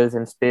stages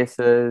and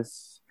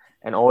spaces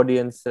and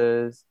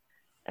audiences.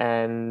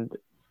 And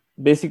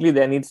basically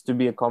there needs to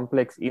be a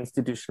complex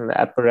institutional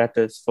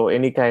apparatus for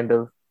any kind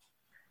of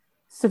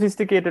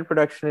sophisticated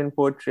production in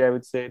poetry, I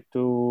would say,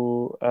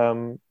 to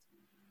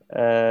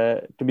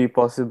be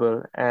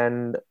possible.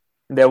 And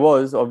there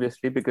was,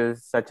 obviously,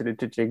 because such a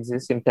literature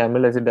exists in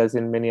Tamil as it does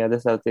in many other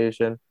South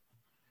Asian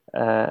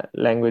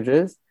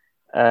languages.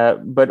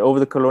 But over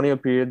the colonial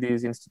period,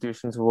 these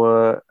institutions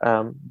were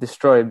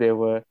destroyed. They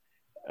were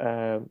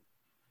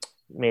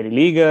made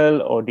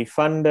illegal or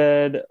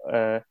defunded,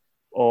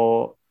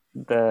 or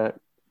the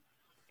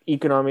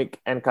economic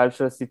and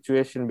cultural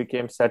situation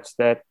became such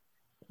that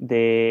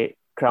they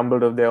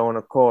crumbled of their own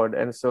accord.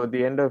 And so at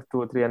the end of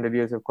 200 or 300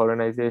 years of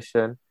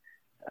colonization,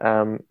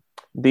 the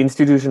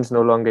institutions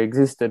no longer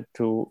existed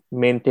to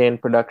maintain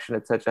production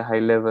at such a high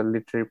level,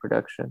 literary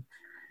production.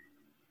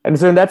 And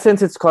so in that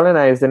sense, it's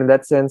colonized. And in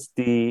that sense,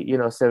 the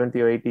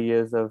 70 or 80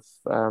 years of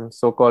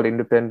so-called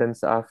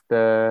independence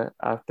after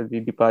the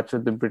departure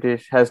of the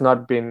British has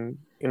not been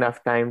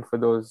enough time for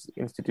those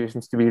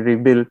institutions to be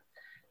rebuilt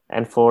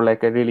and for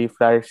like a really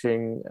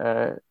flourishing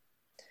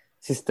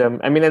system.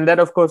 I mean, and that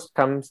of course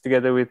comes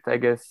together with, I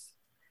guess,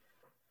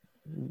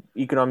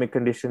 economic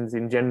conditions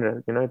in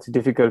general. It's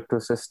difficult to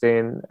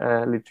sustain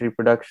literary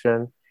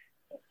production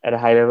at a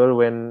high level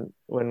when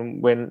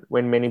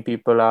many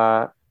people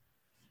are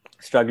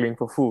struggling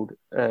for food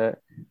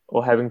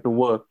or having to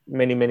work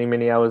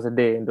many hours a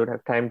day and don't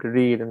have time to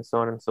read and so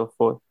on and so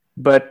forth.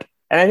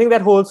 And I think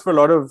that holds for a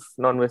lot of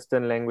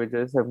non-Western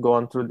languages, have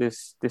gone through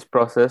this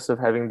process of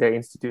having their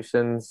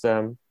institutions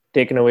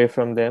taken away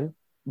from them.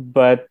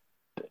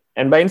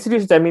 And by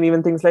institutions, I mean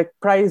even things like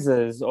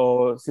prizes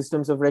or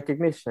systems of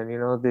recognition.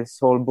 This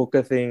whole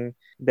Booker thing,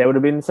 there would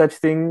have been such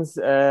things,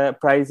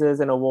 prizes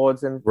and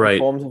awards and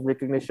forms of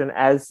recognition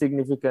as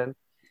significant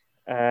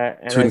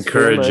and to as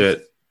encourage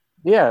famous. it.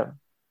 Yeah.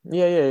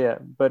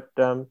 But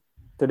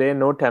today,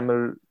 no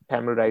Tamil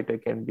writer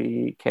can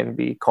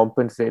be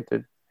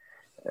compensated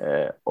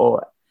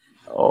or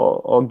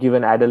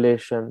given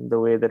adulation the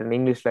way that an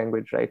English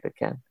language writer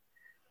can.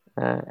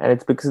 And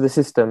it's because of the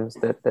systems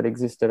that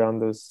exist around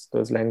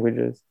those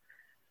languages.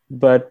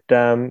 But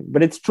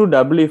it's true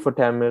doubly for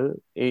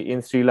Tamil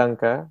in Sri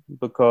Lanka,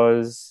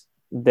 because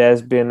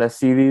there's been a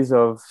series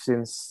of,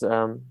 since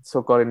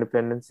so-called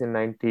independence in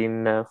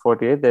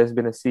 1948, there's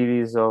been a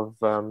series of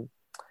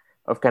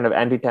kind of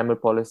anti-Tamil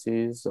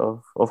policies,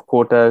 of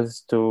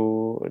quotas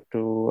to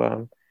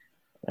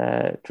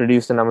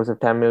reduce the numbers of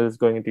Tamils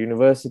going into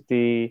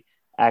university,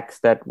 acts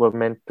that were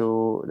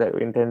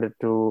intended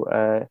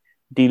to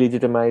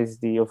delegitimize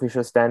the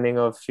official standing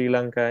of Sri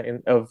Lanka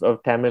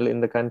of Tamil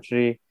in the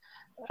country,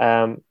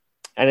 and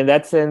in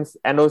that sense,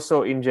 and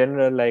also in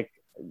general, like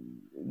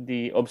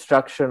the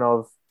obstruction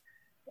of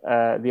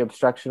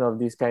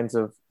these kinds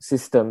of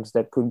systems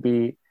that could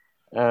be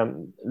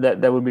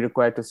that would be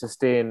required to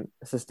sustain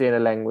a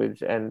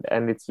language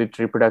and its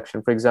literary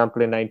production. For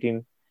example,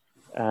 in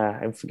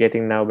I'm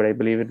forgetting now, but I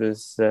believe it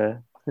was.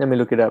 Let me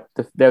look it up.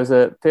 There's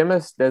a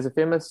famous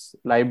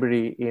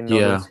library in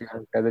Northern Sri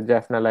Lanka, the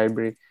Jaffna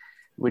Library,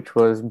 which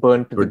was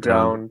burnt to the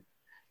ground.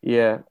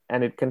 Yeah,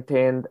 and it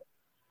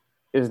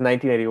was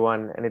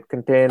 1981, and it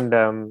contained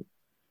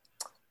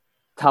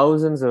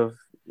thousands of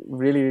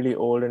really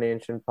old and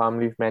ancient palm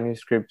leaf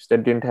manuscripts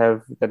that didn't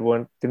have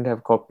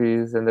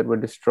copies, and that were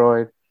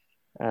destroyed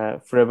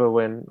forever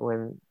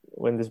when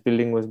this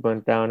building was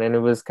burnt down. And it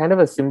was kind of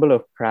a symbol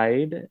of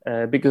pride,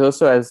 because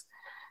also as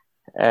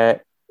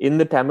in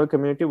the Tamil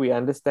community, we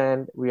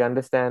understand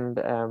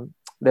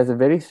there's a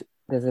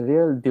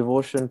real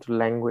devotion to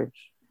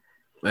language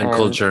and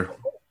culture.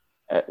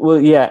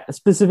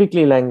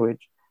 Specifically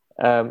language.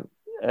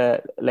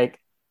 Like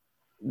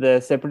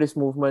the separatist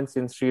movements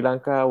in Sri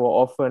Lanka were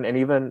often, and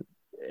even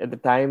at the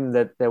time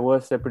that there were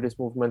separatist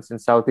movements in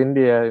South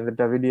India, in the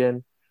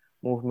Dravidian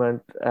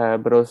movement,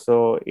 but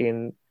also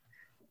in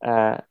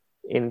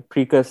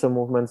precursor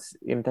movements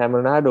in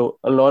Tamil Nadu,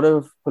 a lot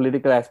of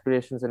political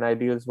aspirations and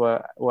ideals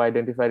were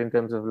identified in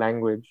terms of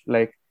language.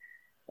 Like,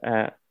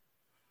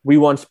 we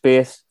want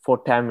space for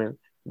Tamil.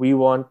 We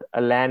want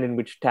a land in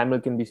which Tamil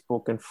can be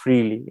spoken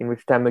freely, in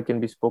which Tamil can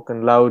be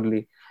spoken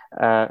loudly.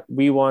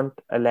 We want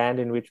a land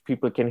in which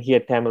people can hear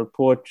Tamil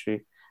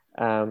poetry.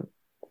 So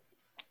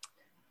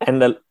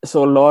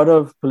a lot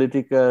of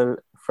political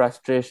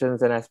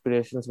frustrations and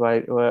aspirations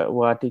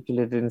were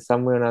articulated in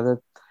some way or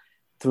another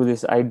through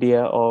this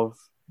idea of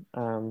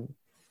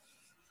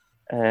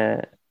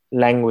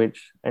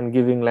language, and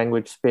giving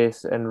language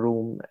space and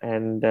room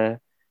and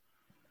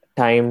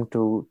time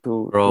to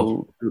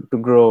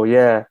grow.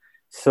 Yeah.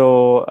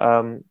 So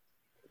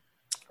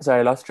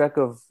I lost track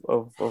of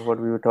what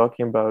we were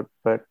talking about,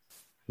 but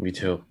me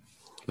too.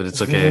 But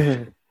it's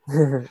okay.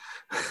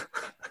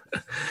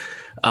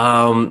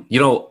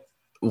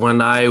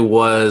 When I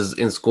was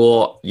in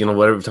school,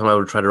 whatever time I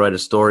would try to write a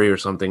story or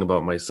something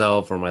about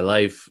myself or my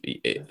life,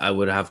 I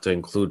would have to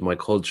include my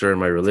culture and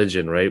my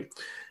religion, right?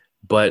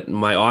 But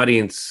my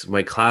audience,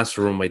 my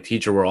classroom, my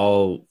teacher were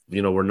all,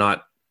 were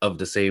not of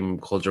the same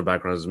cultural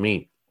background as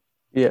me.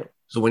 Yeah.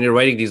 So when you're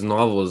writing these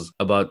novels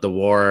about the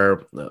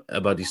war,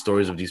 about these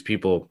stories of these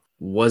people,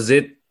 was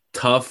it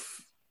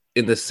tough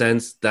in the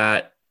sense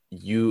that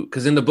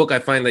because in the book I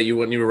find that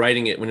when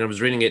I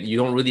was reading it, you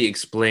don't really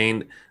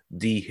explain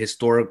the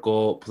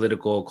historical,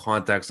 political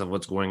context of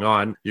what's going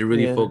on. You're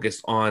really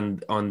focused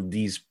on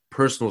these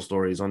personal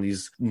stories, on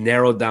these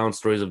narrowed down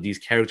stories of these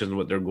characters and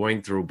what they're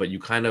going through, but you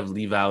kind of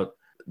leave out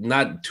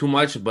not too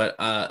much, but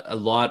a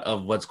lot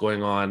of what's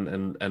going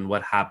on and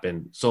what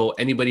happened. So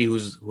anybody who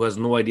has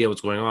no idea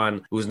what's going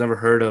on, who's never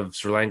heard of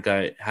Sri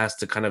Lanka, has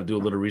to kind of do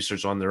a little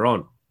research on their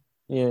own.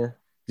 Yeah.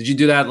 Did you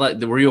do that?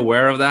 Like, were you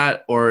aware of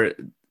that, or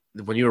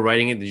when you were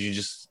writing it, did you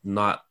just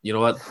not? You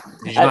know what?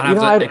 Did you not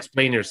have to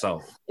explain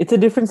yourself? It's a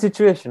different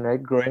situation,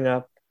 right? Growing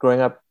up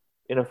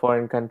in a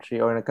foreign country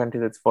or in a country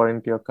that's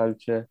foreign to your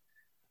culture,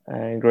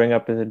 and growing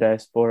up as a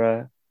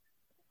diaspora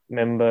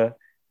member,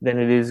 than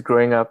it is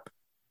growing up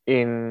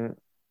in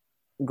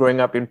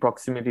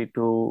proximity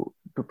to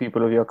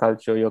people of your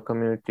culture, your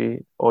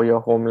community, or your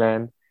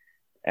homeland.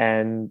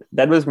 And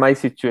that was my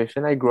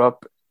situation. I grew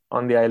up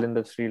on the island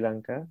of Sri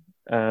Lanka.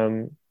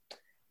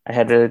 I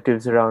had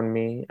relatives around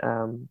me.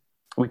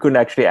 We couldn't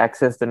actually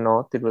access the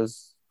north. It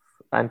was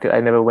until I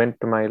never went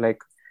to my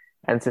like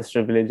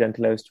ancestral village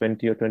until I was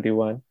 20 or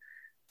 21.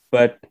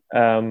 But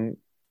I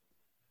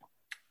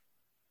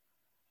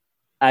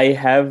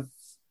have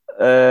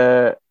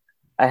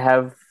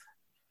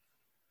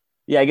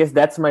I guess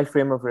that's my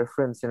frame of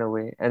reference in a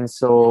way. And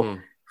so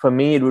for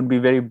me, it would be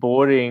very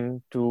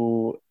boring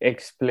to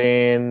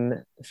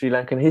explain Sri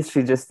Lankan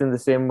history just in the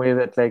same way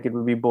that like it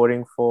would be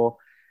boring for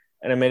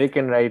an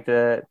American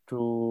writer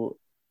to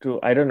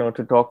I don't know,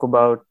 to talk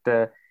about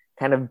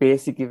kind of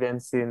basic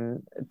events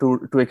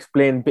to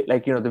explain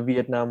like, you know, the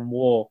Vietnam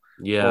War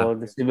or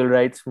the civil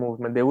rights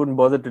movement. They wouldn't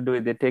bother to do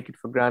it. They take it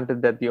for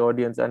granted that the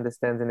audience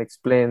understands and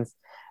explains.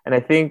 And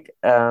I think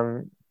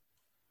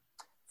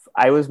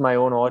I was my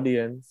own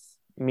audience.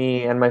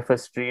 Me and my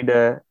first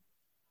reader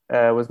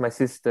was my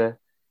sister.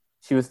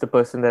 She was the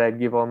person that I'd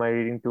give all my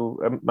reading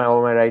to,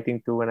 all my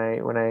writing to when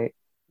I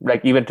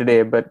like even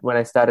today, but when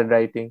I started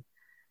writing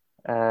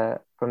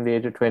from the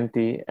age of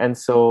 20. And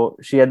so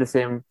she had the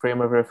same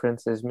frame of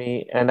reference as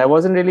me. And I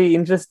wasn't really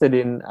interested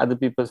in other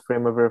people's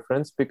frame of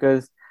reference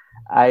because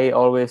I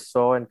always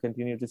saw and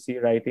continue to see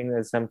writing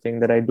as something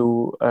that I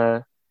do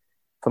for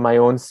my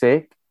own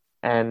sake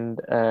and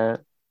out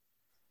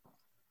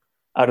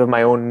of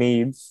my own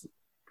needs.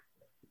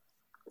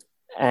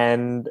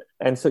 And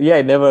so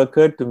it never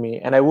occurred to me,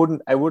 and I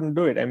wouldn't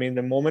do it. I mean,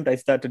 the moment I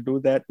start to do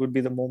that would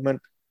be the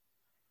moment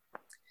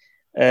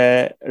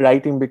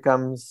writing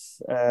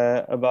becomes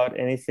about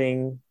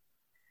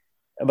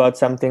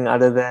something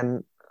other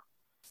than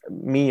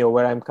me or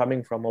where I'm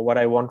coming from or what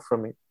I want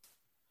from it.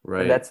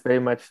 Right. And that's very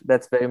much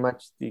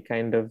the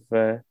kind of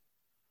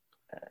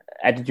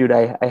attitude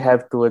I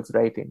have towards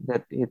writing,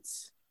 that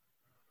it's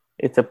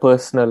a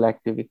personal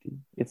activity.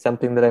 It's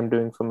something that I'm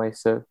doing for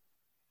myself.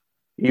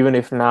 Even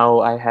if now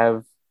I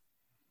have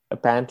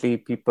apparently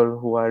people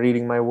who are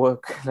reading my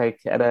work like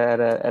at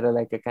a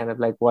like a kind of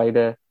like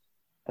wider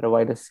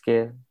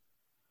scale.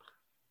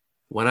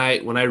 When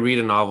I read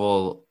a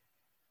novel,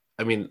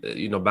 I mean,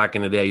 you know, back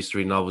in the day I used to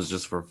read novels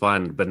just for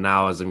fun, but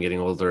now as I'm getting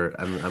older,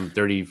 I'm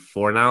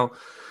 34 now,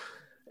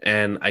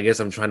 and I guess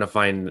I'm trying to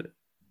find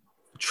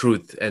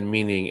truth and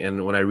meaning.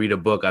 And when I read a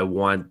book, I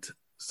want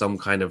some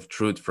kind of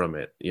truth from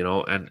it, you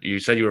know. And you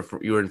said you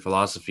were in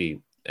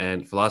philosophy.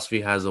 And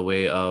philosophy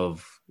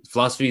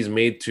is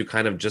made to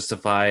kind of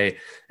justify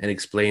and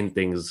explain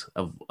things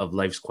of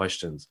life's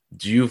questions.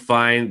 Do you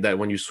find that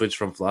when you switch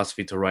from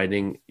philosophy to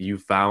writing, you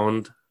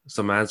found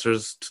some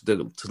answers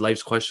to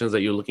life's questions that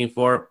you're looking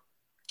for,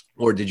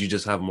 or did you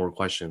just have more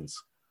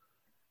questions?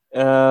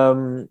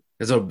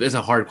 It's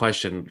a hard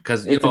question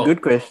because it's a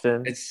good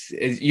question. It's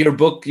your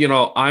book. You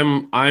know,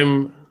 I'm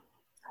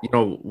you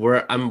know,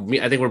 I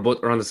think we're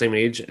both around the same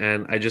age,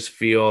 and I just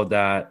feel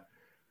that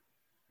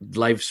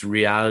life's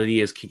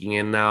reality is kicking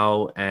in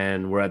now,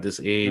 and we're at this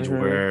age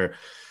where,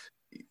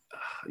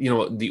 you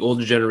know, the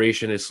older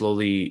generation is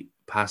slowly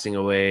passing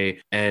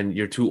away, and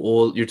you're too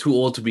old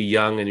to be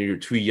young, and you're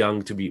too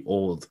young to be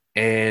old.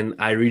 And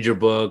I read your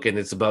book, and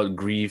it's about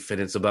grief,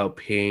 and it's about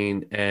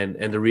pain, and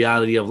the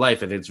reality of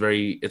life, and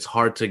it's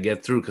hard to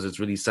get through because it's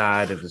really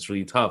sad and it's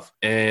really tough.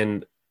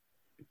 And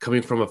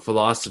coming from a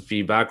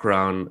philosophy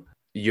background,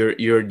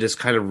 you're this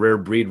kind of rare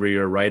breed where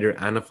you're a writer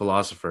and a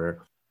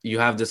philosopher. You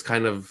have this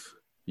kind of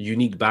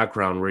unique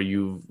background where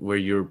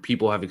your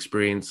people have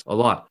experienced a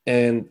lot.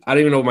 And I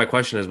don't even know what my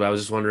question is, but I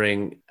was just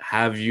wondering,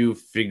 have you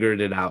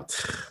figured it out?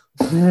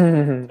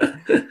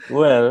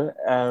 Well,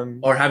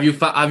 or have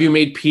you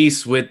made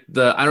peace with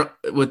the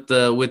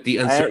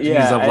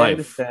uncertainties of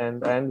life? I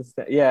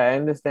understand. Yeah, I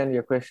understand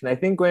your question. I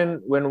think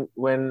when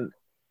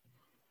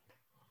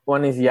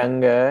one is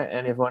younger,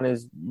 and if one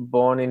is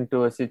born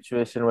into a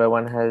situation where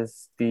one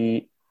has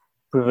the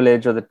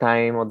privilege or the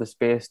time or the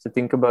space to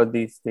think about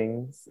these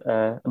things,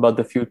 about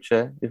the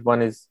future, if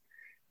one is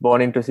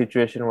born into a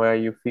situation where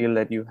you feel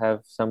that you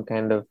have some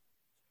kind of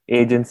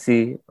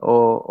agency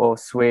or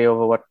sway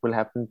over what will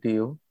happen to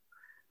you,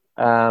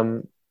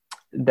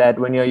 that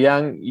when you're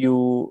young,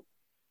 you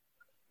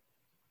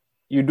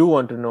do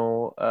want to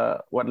know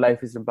what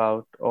life is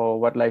about, or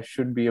what life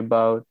should be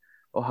about,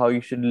 or how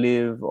you should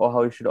live, or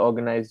how you should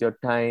organize your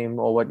time,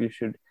 or what you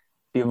should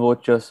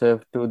devote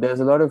yourself to.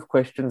 There's a lot of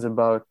questions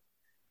about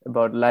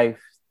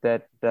life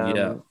that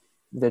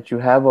that you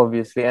have,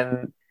 obviously,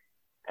 and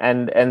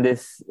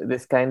this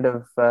kind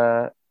of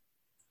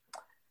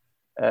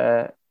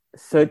uh,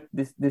 search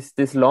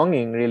this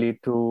longing really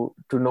to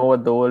know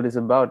what the world is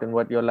about and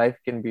what your life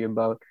can be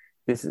about.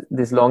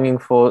 This longing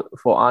for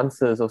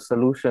answers or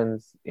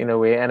solutions in a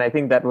way, and I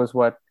think that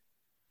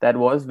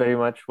was very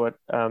much what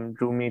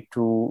drew me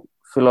to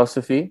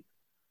philosophy,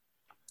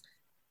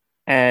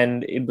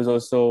 and it was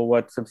also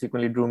what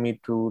subsequently drew me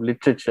to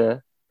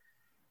literature.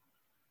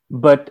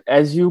 But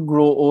as you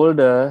grow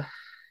older,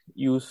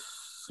 you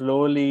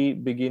slowly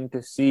begin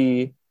to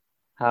see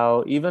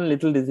how even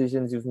little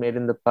decisions you've made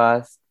in the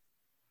past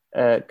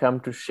come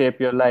to shape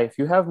your life.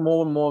 You have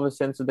more and more of a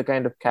sense of the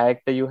kind of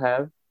character you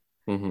have.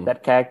 Mm-hmm.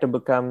 That character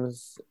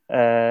becomes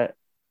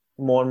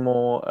more and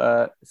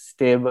more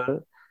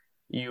stable.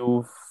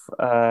 You've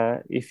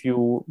if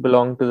you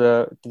belong to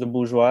the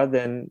bourgeois,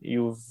 then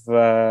you've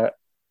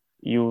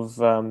you've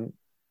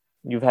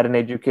had an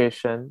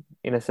education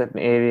in a certain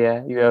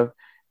area. You have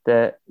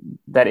the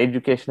that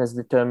education has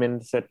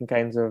determined certain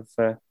kinds of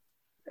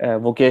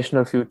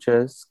vocational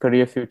futures,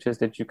 career futures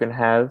that you can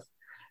have.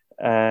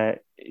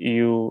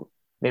 You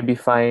maybe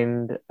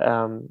find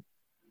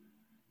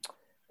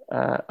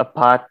a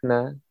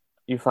partner,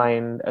 you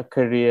find a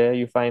career,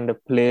 you find a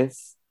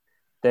place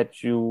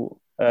that you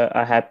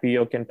are happy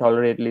or can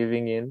tolerate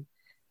living in.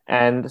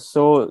 And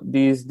so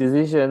these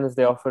decisions,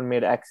 they often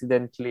made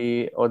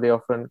accidentally, or they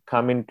often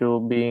come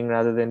into being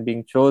rather than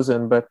being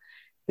chosen, but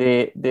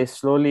they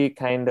slowly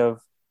kind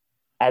of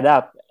add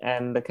up,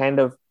 and the kind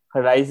of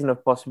horizon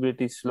of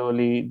possibility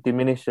slowly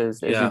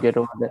diminishes as you Yeah. get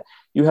older.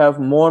 You have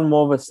more and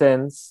more of a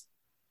sense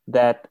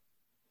that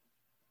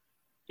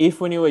if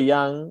when you were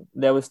young,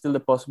 there was still the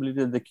possibility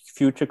that the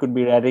future could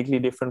be radically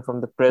different from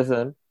the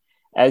present,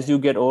 as you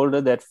get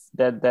older,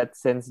 that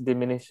sense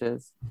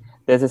diminishes.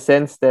 There's a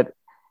sense that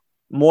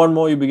more and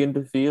more you begin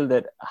to feel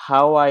that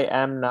how I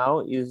am now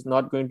is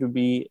not going to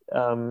be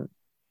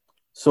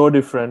so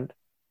different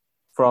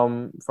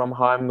from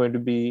how I'm going to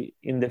be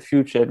in the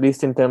future, at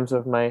least in terms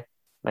of my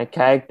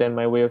character and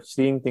my way of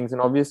seeing things.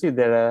 And obviously,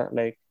 there are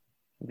like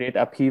great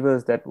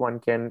upheavals that one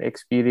can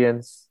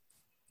experience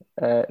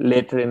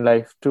later in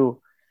life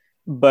too.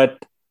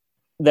 But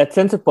that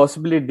sense of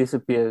possibility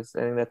disappears.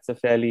 I think that's a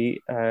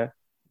fairly,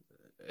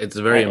 It's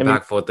a very I mean,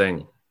 impactful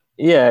thing.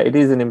 yeah, it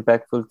is an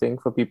impactful thing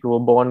for people who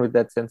are born with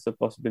that sense of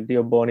possibility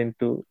or born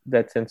into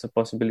that sense of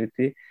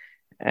possibility,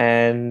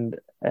 and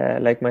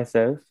like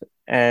myself,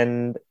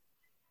 and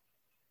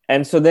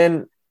so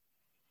then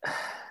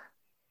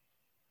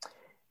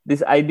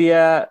this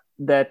idea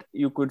that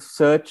you could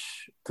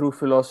search through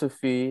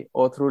philosophy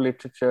or through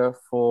literature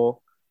for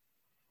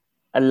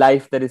a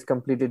life that is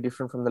completely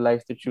different from the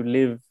life that you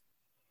live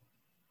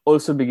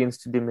also begins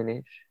to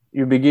diminish.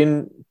 You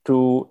begin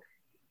to,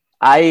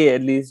 I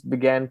at least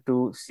began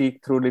to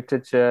seek through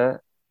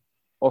literature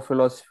or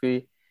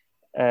philosophy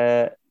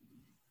uh,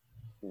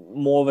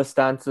 more of a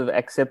stance of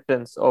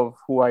acceptance of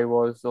who I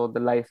was or the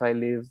life I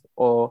live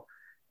or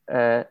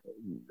uh,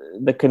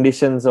 the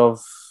conditions of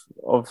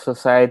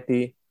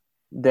society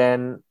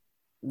than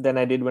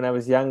I did when I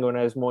was younger, when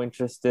I was more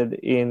interested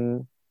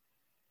in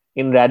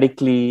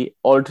radically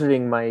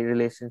altering my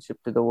relationship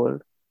to the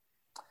world.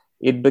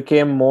 It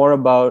became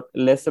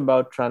less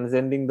about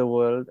transcending the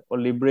world or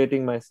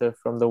liberating myself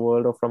from the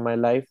world or from my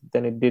life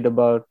than it did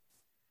about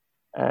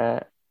uh,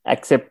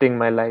 accepting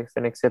my life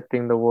and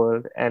accepting the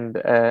world. And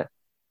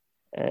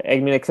I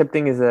mean,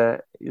 accepting is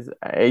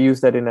I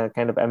use that in a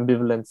kind of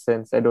ambivalent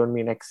sense. I don't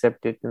mean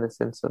accept it in the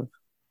sense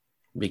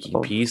Making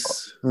of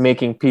peace.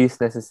 making peace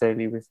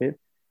necessarily with it,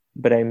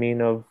 but I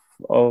mean of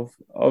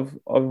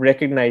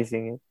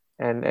recognizing it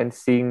and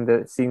seeing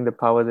the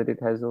power that it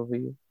has over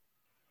you.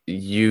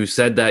 You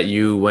said that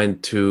you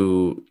went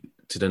to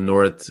the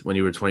north when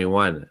you were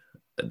 21.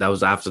 That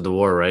was after the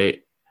war,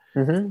 right?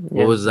 What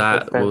Yeah, was the first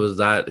that? What time. was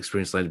that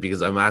experience like?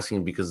 Because I'm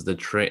asking because the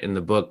train in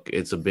the book,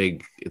 it's a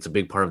big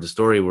part of the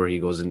story where he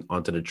goes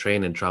onto the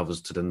train and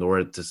travels to the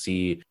north to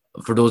see.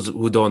 For those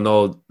who don't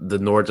know, the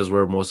north is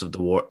where most of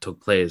the war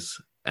took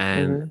place.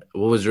 And hmm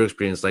what was your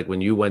experience like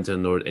when you went to the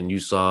north and you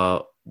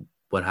saw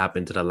what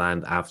happened to the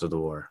land after the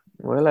war?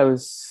 Well, I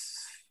was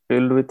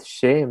filled with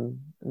shame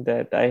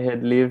that I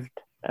had lived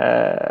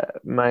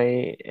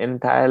my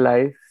entire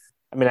life.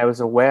 I mean, I was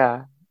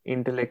aware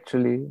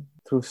intellectually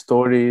through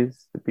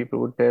stories that people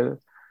would tell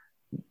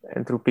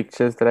and through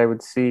pictures that I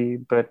would see,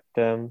 but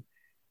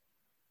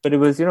it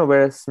was,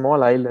 we're a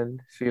small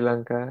island, Sri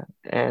Lanka,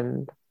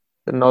 and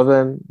the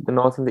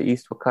north and the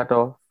east were cut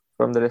off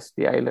from the rest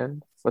of the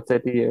island for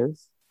 30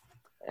 years.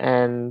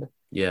 And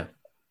Yeah,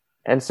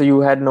 and so you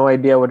had no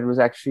idea what it was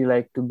actually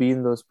like to be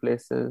in those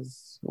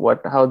places,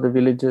 how the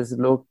villages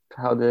looked,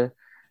 how the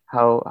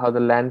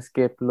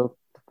landscape looked,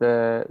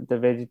 the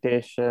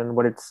vegetation,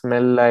 what it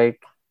smelled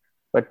like,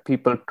 what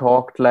people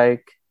talked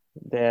like,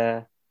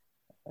 their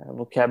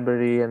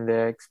vocabulary and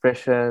their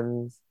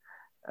expressions,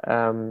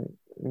 um,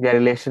 their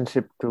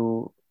relationship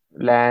to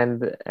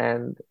land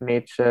and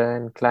nature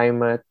and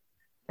climate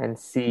and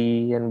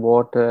sea and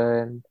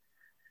water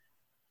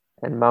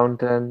and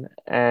mountain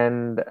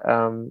and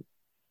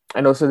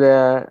also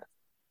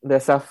their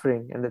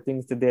suffering and the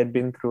things that they had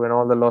been through and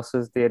all the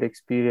losses they had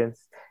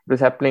experienced. It was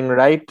happening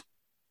right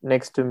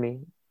next to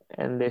me,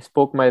 and they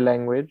spoke my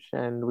language,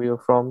 and we were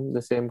from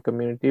the same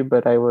community,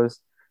 but I was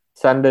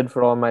sundered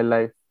for all my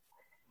life.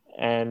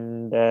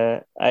 And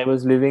I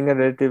was living a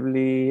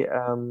relatively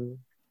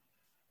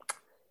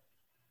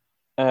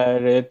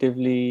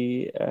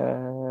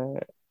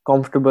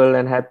comfortable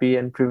and happy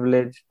and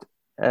privileged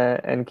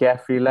and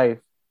carefree life.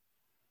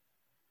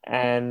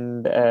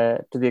 And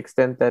to the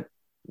extent that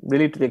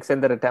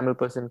a Tamil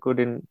person could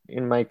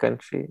in my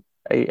country,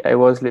 I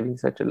was living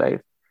such a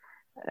life.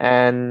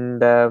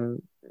 And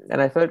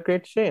I felt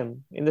great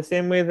shame in the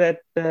same way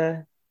that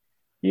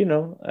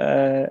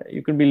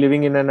you could be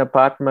living in an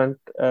apartment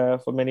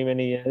for many,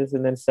 many years,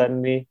 and then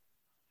suddenly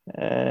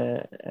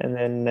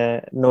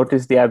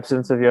notice the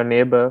absence of your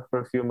neighbor for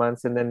a few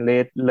months, and then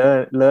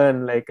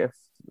learn like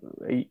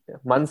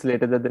months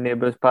later that the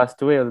neighbors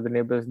passed away, or the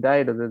neighbors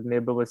died, or the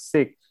neighbor was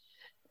sick.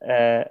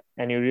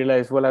 And you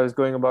realize, well, I was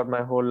going about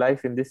my whole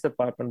life in this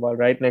apartment, while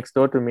right next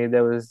door to me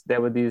there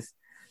were these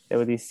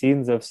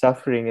scenes of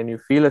suffering, and you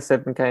feel a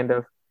certain kind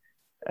of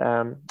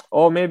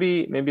or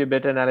maybe a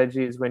better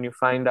analogy is when you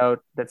find out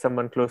that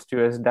someone close to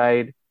you has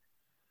died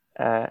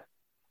uh,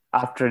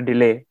 after a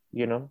delay,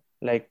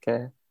 like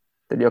that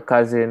your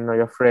cousin or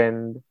your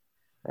friend.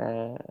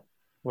 Uh,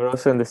 we're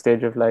also in the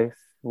stage of life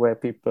where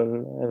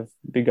people have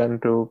begun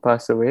to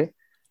pass away.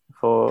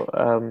 For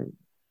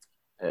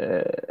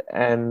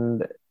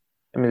and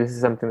I mean, this is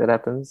something that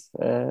happens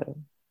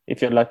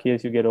if you're lucky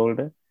as you get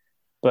older.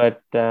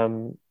 But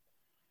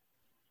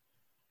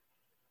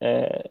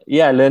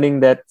learning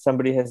that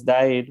somebody has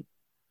died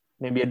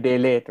maybe a day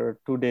late or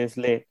 2 days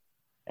late,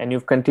 and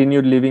you've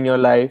continued living your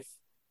life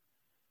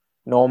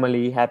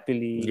normally,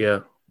 happily, Yeah.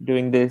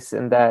 doing this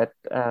and that,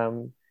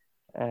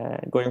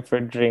 going for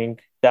a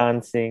drink,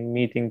 dancing,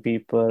 meeting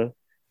people,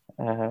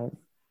 uh,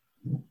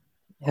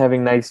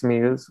 having nice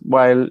meals,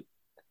 while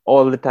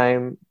all the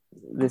time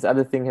this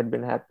other thing had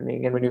been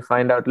happening. And when you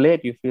find out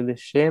late, you feel this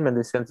shame and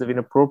this sense of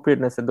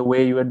inappropriateness at the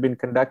way you had been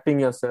conducting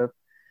yourself,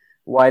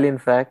 while in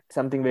fact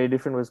something very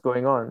different was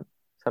going on.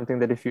 Something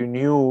that if you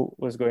knew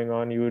was going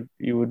on, you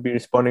would be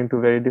responding to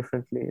very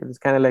differently. It's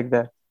kind of like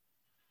that.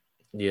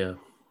 Yeah.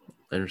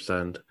 I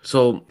understand.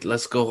 So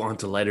let's go on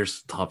to lighter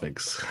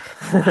topics.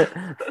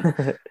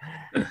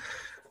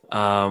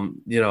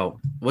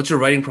 What's your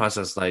writing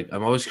process like?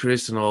 I'm always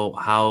curious to know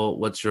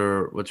what's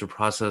your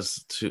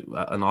process to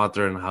an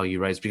author and how he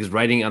writes, because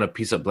writing on a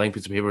blank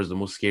piece of paper is the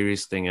most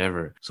scariest thing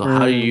ever. So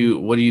what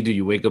do?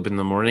 You wake up in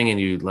the morning and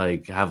you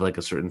like have like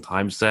a certain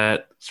time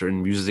set,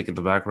 certain music in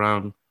the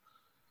background?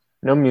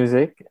 No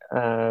music,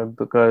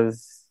 because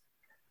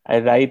I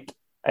write.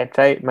 I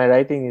try. My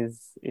writing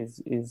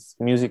is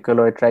musical,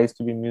 or it tries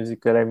to be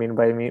musical.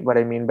 What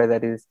I mean by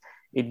that is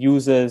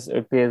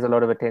it pays a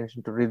lot of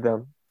attention to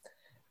rhythm,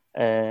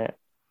 uh,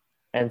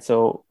 and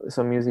so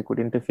music would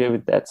interfere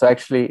with that. So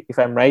actually, if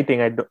I'm writing,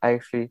 I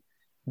actually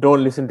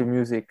don't listen to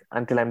music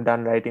until I'm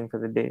done writing for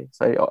the day.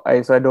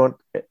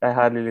 I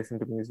hardly listen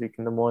to music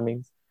in the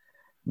mornings,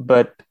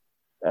 but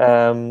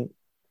um,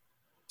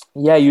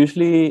 yeah,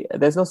 usually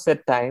there's no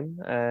set time.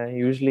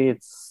 Usually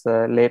it's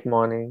late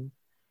morning,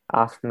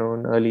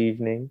 afternoon, early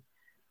evening,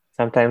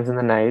 sometimes in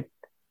the night.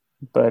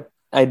 But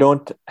I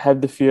don't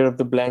have the fear of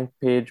the blank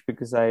page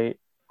because I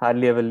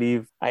hardly ever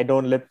leave. I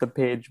don't let the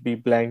page be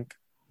blank.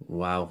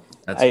 Wow,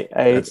 I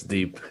that's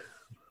deep.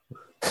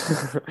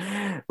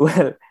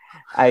 well,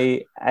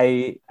 I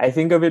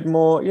think of it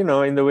more,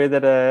 in the way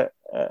that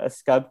a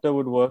sculptor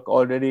would work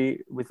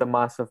already with a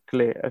mass of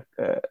clay.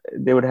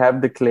 They would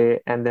have the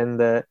clay, and then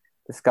the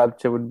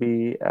sculpture would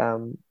be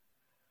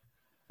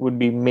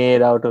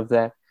made out of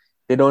that.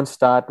 They don't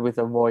start with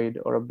a void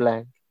or a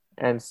blank.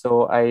 And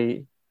so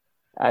I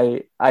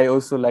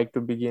also like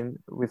to begin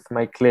with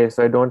my clay.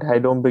 So I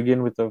don't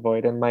begin with a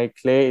void. And my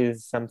clay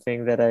is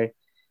something that I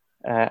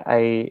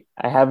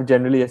have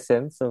generally a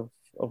sense of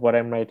what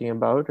I'm writing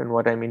about and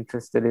what I'm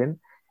interested in.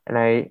 And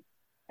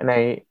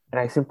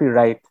I simply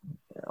write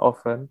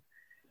often.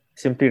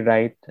 Simply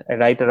write. I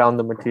write around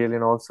the material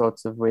in all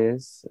sorts of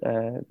ways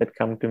that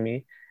come to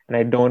me, and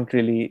I don't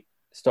really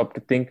stop to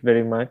think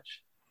very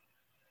much.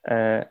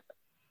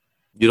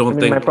 You don't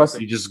My think, process.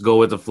 you just go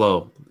with the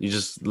flow. You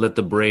just let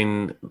the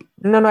brain.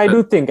 No, I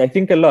do think. I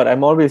think a lot.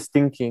 I'm always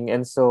thinking,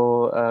 and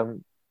so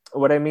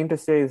what I mean to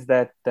say is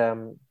that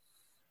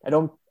I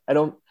don't, I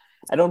don't,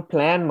 I don't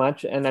plan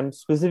much, and I'm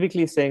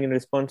specifically saying in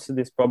response to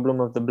this problem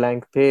of the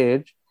blank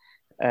page.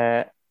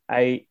 Uh,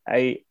 I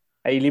I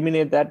I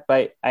eliminate that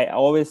by I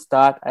always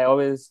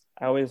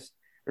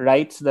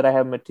write so that I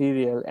have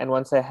material, and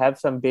once I have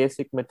some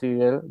basic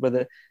material,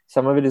 whether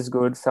some of it is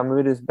good, some of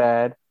it is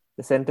bad,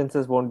 the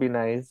sentences won't be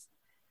nice.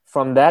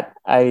 From that,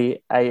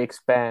 I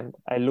expand.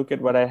 I look at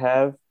what I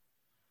have,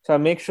 so I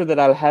make sure that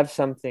I'll have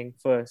something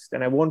first,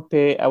 and I won't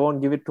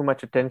give it too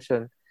much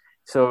attention.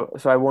 So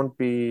I won't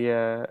be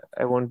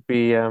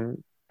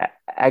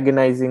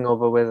agonizing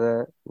over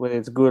whether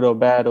it's good or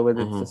bad, or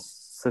whether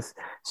it's Mhm.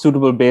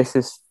 suitable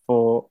basis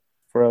for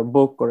a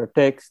book or a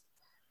text.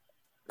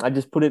 I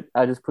just put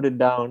it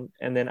down,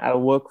 and then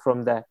I'll work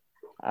from that.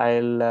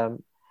 I'll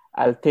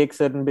I'll take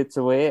certain bits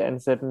away,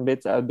 and certain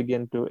bits I'll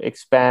begin to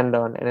expand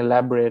on and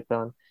elaborate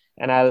on.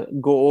 And I'll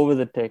go over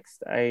the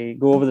text. I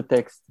go over the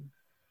text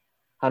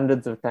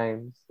hundreds of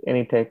times,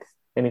 any text,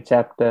 any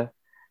chapter,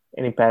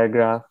 any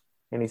paragraph,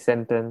 any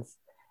sentence.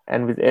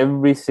 And with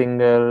every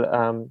single,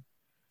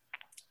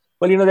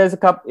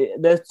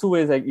 there's two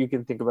ways that you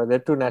can think about it. There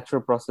are two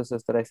natural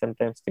processes that I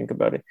sometimes think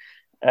about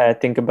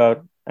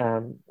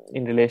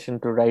in relation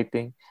to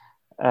writing.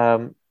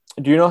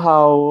 Do you know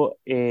how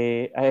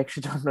I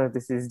actually don't know if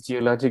this is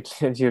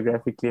geologically and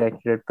geographically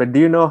accurate, but do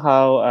you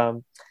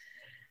know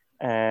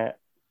uh,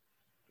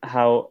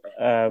 how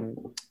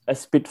a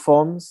spit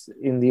forms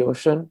in the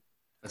ocean?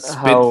 A spit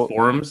How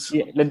forms?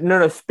 Yeah,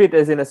 no, spit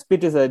as in a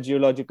spit is a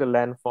geological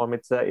landform.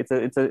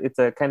 It's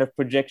a kind of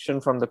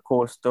projection from the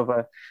coast of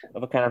a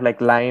kind of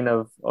like line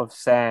of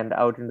sand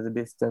out into the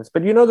distance.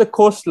 But the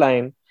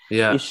coastline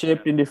Yeah. is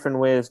shaped in different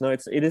ways. No,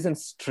 it isn't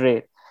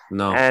straight.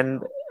 No.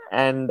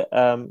 And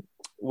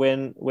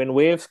when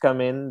waves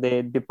come in,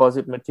 they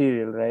deposit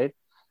material, right?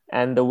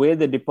 And the way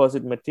they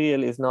deposit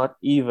material is not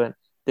even.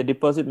 They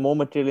deposit more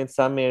material in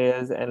some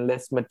areas and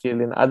less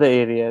material in other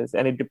areas,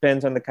 and it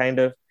depends on the kind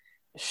of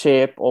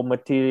shape or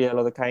material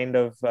or the kind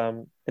of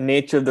the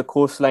nature of the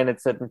coastline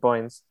at certain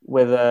points,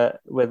 whether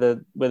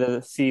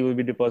the sea will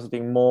be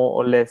depositing more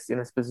or less in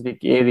a specific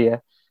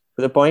area.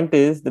 But the point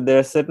is that there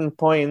are certain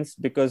points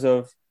because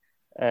of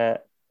uh,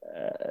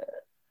 uh,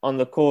 on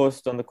the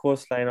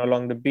coastline,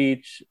 along the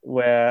beach,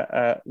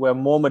 where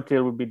more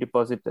material will be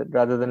deposited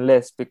rather than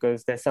less,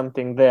 because there's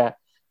something there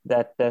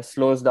that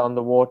slows down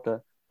the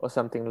water or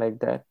something like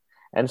that.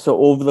 And so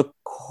over the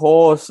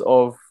course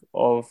of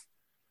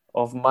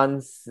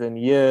months and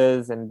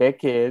years and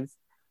decades,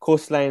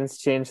 coastlines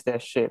change their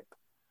shape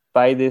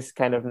by this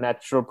kind of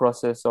natural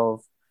process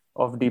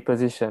of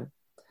deposition.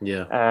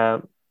 Yeah.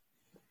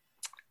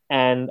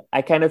 And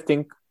I kind of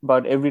think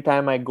about every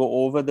time I go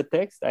over the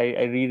text,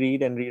 I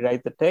reread and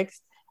rewrite the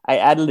text, I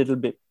add a little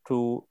bit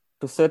to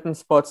certain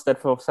spots that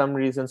for some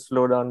reason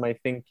slow down my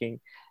thinking.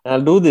 And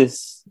I'll do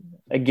this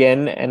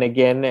again and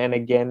again and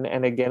again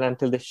and again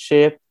until the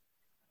shape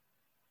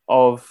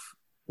of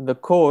the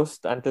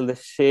coast, until the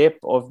shape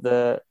of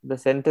the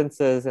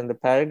sentences and the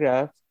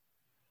paragraphs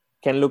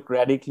can look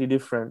radically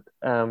different.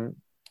 And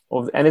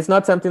it's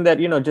not something that,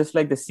 just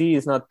like the sea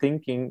is not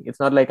thinking, it's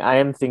not like I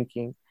am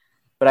thinking,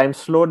 but I'm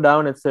slowed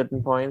down at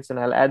certain points and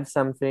I'll add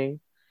something.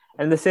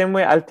 And the same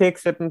way, I'll take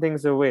certain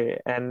things away.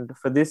 And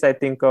for this, I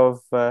think of,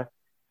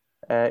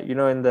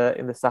 in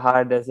the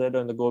Sahara Desert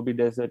or in the Gobi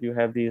Desert, you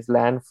have these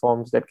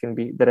landforms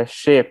that are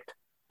shaped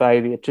by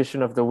the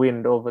attrition of the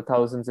wind over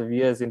thousands of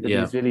years into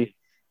Yeah. these really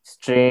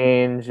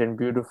strange and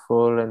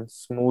beautiful and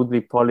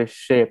smoothly polished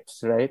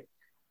shapes, right?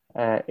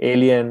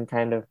 Alien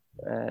kind of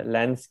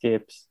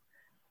landscapes.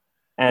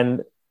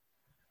 And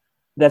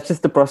that's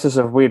just the process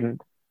of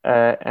wind,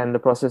 and the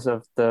process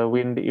of the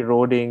wind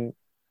eroding,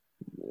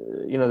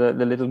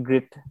 the little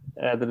grit,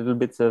 the little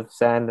bits of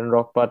sand and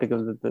rock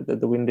particles that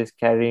the wind is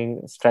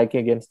carrying, striking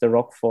against the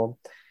rock form.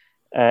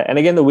 And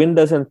again, the wind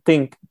doesn't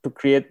think to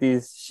create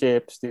these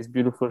shapes, these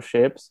beautiful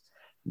shapes,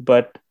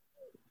 but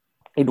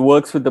it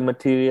works with the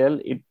material.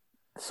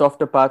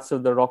 Softer parts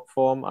of the rock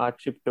form are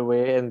chipped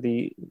away, and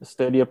the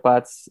sturdier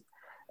parts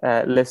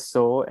less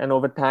so. And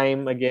over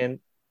time, again,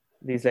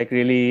 these like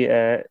really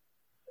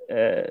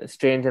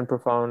strange and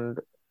profound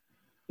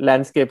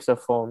landscapes are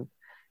formed.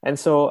 And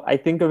so I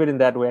think of it in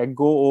that way. I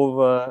go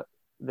over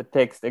the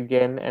text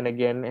again and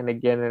again and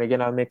again and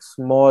again. I'll make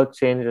small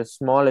changes,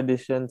 small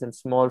additions, and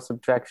small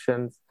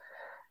subtractions,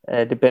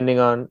 depending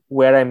on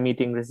where I'm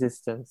meeting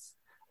resistance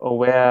or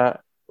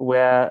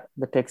where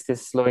the text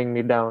is slowing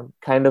me down,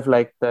 kind of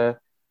like the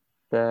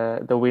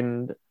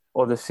wind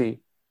or the sea.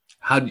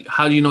 How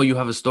do you know you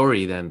have a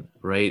story then,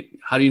 right?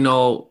 How do you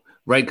know,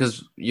 right?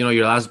 Because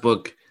your last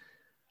book,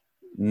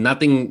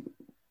 nothing.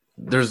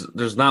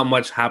 There's not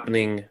much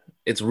happening.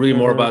 It's really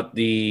more Mm-hmm. about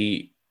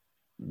the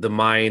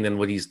mind and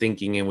what he's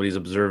thinking and what he's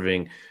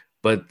observing.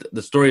 But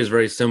the story is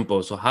very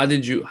simple. So how do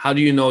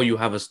you know you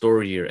have a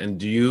story here? And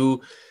do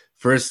you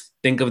first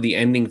think of the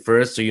ending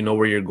first so you know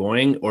where you're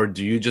going, or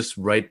do you just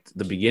write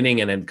the beginning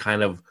and then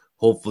kind of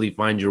hopefully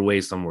find your way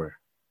somewhere?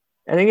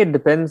 I think it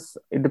depends.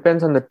 It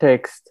depends on the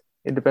text.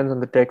 It depends on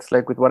the text.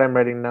 Like with what I'm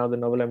writing now, the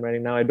novel I'm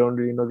writing now, I don't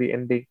really know the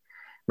ending.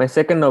 My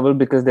second novel,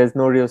 because there's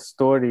no real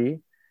story,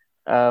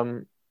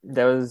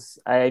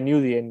 I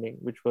knew the ending,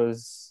 which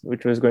was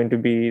going to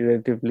be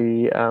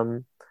relatively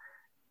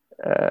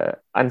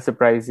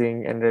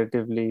unsurprising and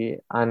relatively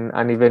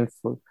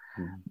uneventful.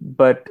 Mhm.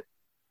 But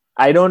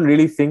I don't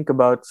really think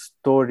about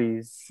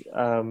stories.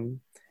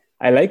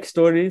 I like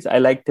stories. I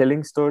like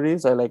telling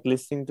stories. I like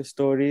listening to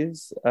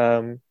stories.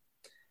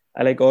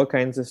 I like all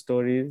kinds of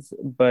stories,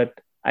 but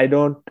I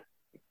don't.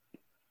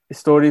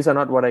 Stories are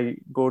not what I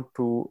go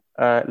to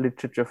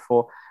literature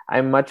for.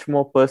 I'm much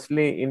more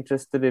personally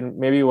interested in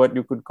maybe what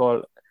you could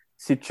call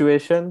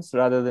situations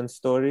rather than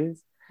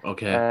stories.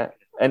 Okay. Uh,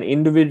 an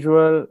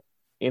individual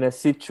in a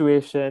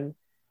situation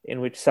in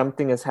which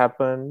something has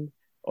happened,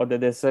 or that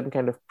there's certain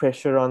kind of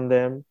pressure on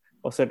them,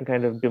 or certain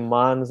kind of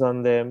demands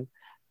on them,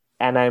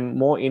 and I'm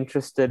more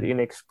interested in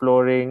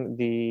exploring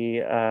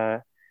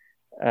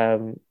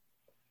um,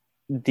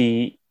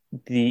 the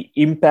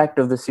impact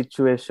of the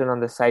situation on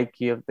the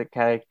psyche of the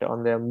character,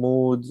 on their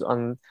moods,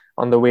 on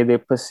the way they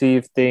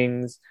perceive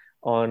things,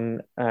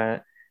 on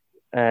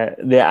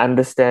their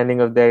understanding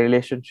of their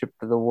relationship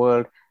to the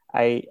world.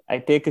 I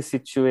take a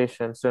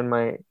situation. So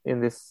in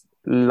this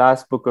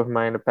last book of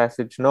mine, A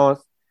Passage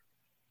North,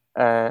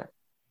 uh,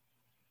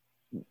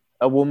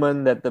 a woman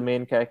that the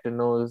main character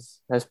knows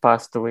has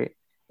passed away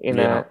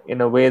Yeah. in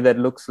a way that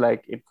looks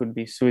like it could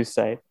be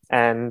suicide,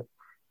 and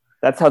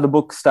that's how the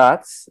book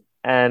starts.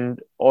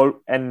 And all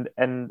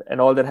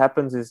that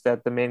happens is that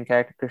the main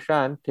character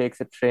Krishan takes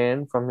a train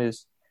from his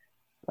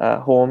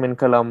home in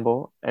Colombo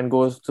and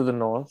goes to the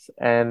north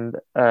and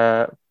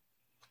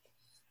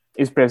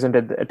is present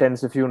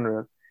attends the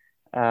funeral.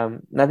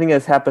 Nothing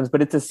else happens,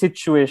 but it's a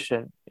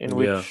situation in Yeah.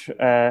 which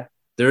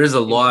There is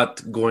a lot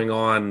going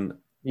on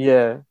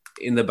yeah,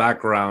 in the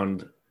background.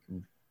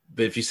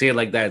 But if you say it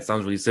like that, it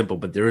sounds really simple.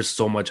 But there is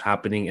so much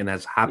happening and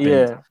has happened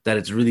yeah, that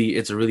it's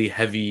a really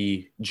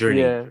heavy journey.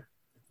 yeah,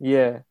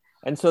 yeah.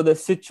 And so the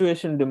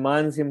situation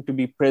demands him to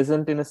be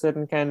present in a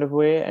certain kind of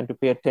way and to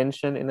pay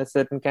attention in a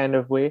certain kind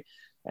of way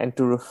and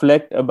to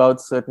reflect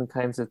about certain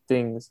kinds of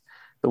things.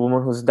 The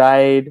woman who's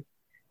died,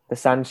 the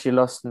son she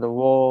lost in the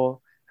war,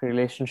 her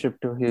relationship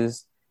to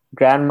his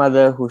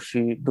grandmother, who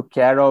she took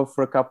care of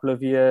for a couple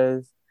of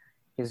years,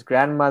 his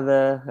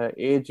grandmother, her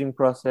aging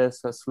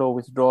process, her slow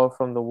withdrawal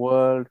from the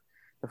world,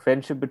 the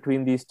friendship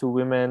between these two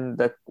women,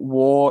 the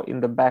war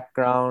in the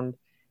background,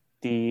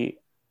 the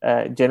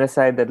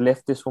genocide that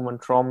left this woman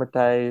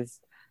traumatized,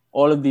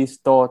 all of these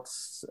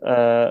thoughts,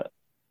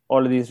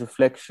 all of these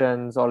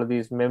reflections, all of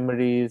these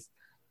memories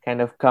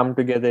kind of come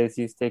together as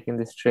he's taking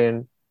this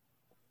train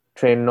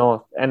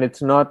north. And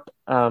it's not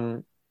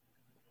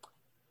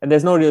and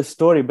there's no real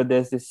story, but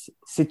there's this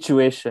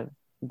situation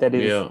that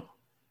is Yeah.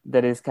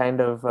 kind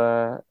of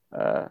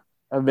a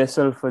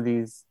vessel for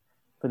these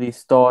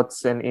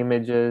thoughts and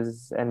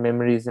images and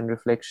memories and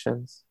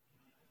reflections.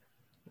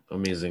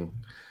 Amazing.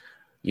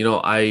 You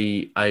know,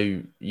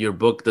 your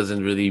book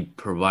doesn't really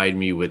provide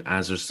me with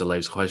answers to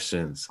life's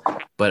questions,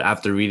 but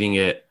after reading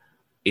it,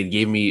 it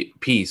gave me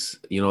peace.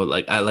 You know,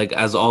 like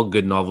as all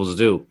good novels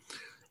do.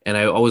 And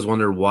I always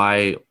wonder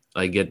why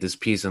I get this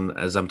peace. And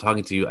as I'm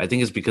talking to you, I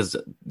think it's because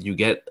you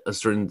get a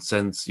certain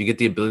sense, you get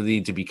the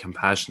ability to be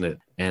compassionate.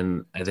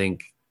 And I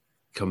think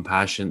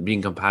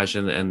being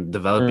compassionate and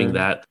developing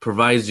that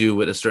provides you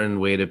with a certain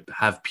way to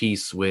have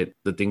peace with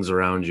the things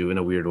around you in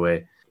a weird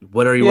way.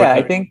 What are you Yeah,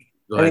 working?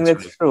 Go I think ahead,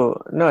 that's sorry.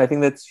 true. No, I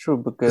think that's true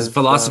Because because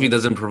philosophy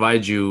doesn't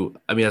provide you,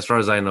 I mean, as far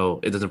as I know,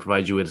 it doesn't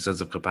provide you with a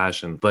sense of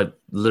compassion, but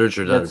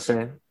literature that's does.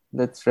 right.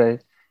 That's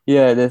right.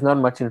 Yeah, there's not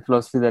much in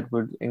philosophy that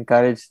would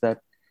encourage that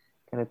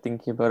kind of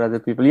thinking about other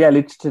people. Yeah,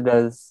 literature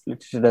does.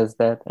 Literature does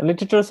that, and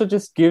literature also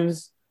just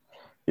gives.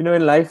 In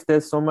life,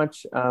 there's so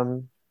much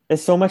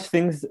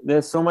things.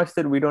 There's so much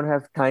that we don't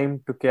have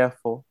time to care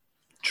for.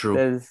 True.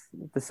 There's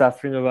the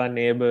suffering of our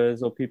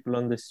neighbors or people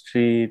on the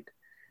street,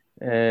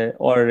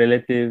 or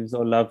relatives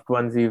or loved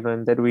ones,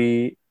 even that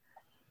we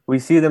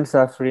see them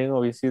suffering or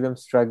we see them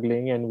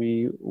struggling, and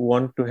we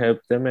want to help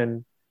them.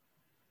 And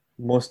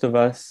most of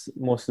us,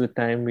 most of the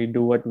time, we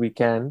do what we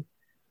can.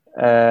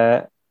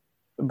 Uh,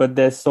 but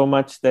there's so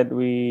much that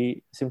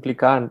we simply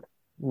can't.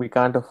 We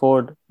can't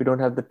afford. We don't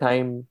have the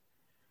time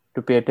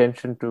to pay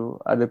attention to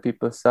other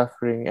people's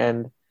suffering.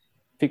 And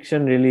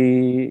fiction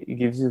really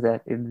gives you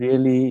that. It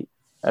really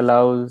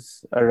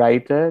allows a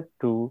writer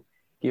to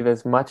give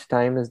as much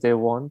time as they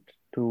want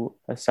to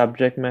a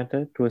subject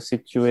matter, to a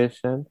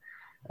situation,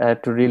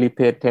 to really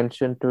pay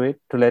attention to it,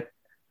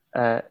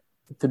 uh,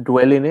 to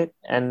dwell in it.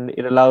 And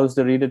it allows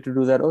the reader to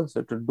do that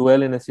also, to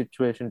dwell in a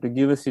situation, to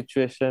give a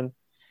situation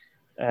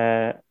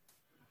uh,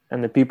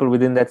 and the people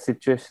within that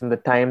situation the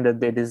time that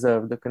they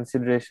deserve, the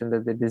consideration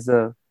that they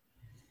deserve.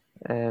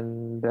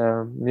 And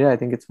yeah, I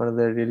think it's one of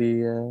the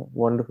really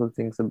wonderful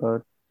things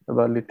about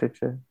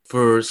literature.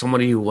 For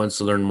somebody who wants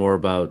to learn more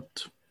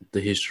about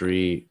the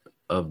history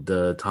of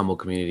the Tamil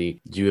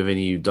community, do you have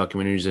any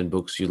documentaries and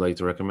books you'd like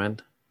to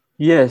recommend?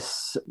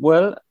 Yes,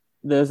 well,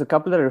 there's a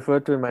couple that I refer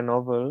to in my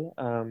novel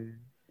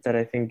that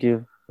I think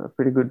give a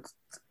pretty good.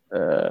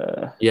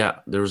 Yeah,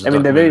 there was a I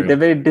mean, they're documentary.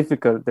 very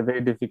difficult. They're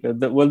very difficult.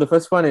 The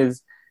first one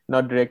is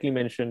not directly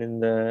mentioned in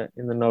the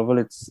novel.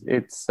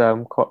 It's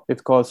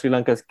called Sri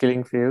Lanka's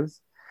Killing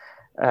Fields.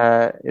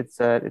 It's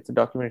a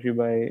documentary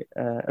by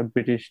a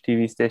British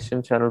TV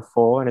station, Channel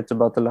 4, and it's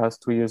about the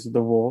last 2 years of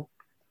the war,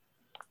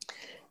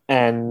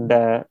 and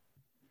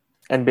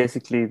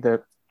basically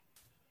the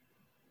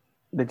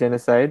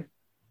genocide.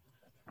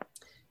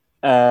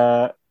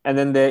 And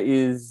then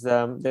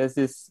there's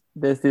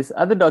this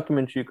other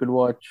documentary you could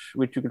watch,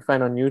 which you could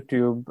find on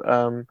YouTube.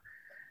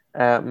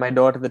 My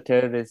Daughter the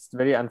Terrorist,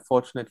 very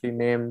unfortunately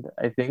named,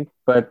 I think,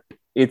 but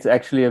it's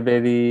actually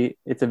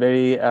it's a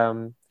very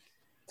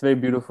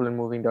beautiful and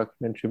moving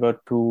documentary about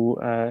two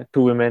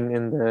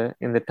women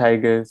in the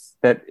Tigers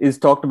that is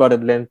talked about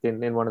at length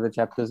in one of the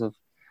chapters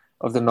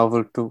of the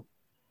novel too.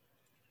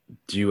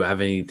 Do you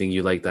have anything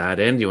you'd like to add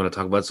in? Do you want to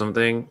talk about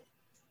something?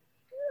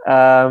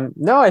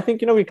 No, I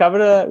think we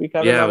covered a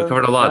Yeah, lot we of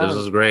covered a lot. This ground.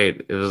 was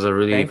great. It was a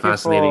really Thank you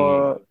fascinating.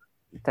 for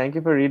thank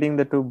you for reading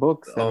the two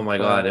books Oh and my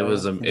God, it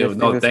was for suggesting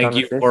no. this Thank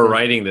you for conversation.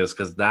 writing this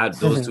because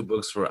those two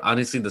books were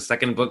honestly the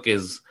second book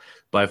is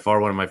by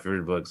far one of my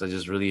favorite books. I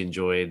just really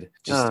enjoyed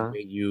just the Ah,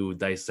 way you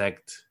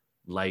dissect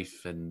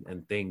life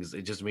and things.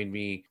 It just made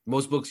me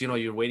most books,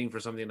 you're waiting for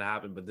something to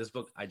happen, but this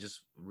book I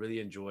just really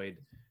enjoyed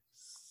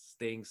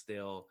staying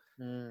still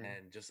mm.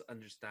 and just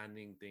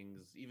understanding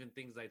things, even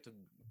things I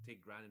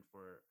take granted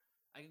for.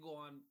 I can go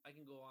on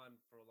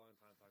for a long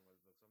time talking about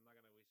this book, so I'm not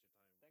gonna waste your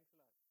time. Thanks a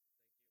lot. Thank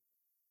you.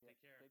 Yeah,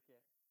 Take care. take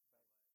care.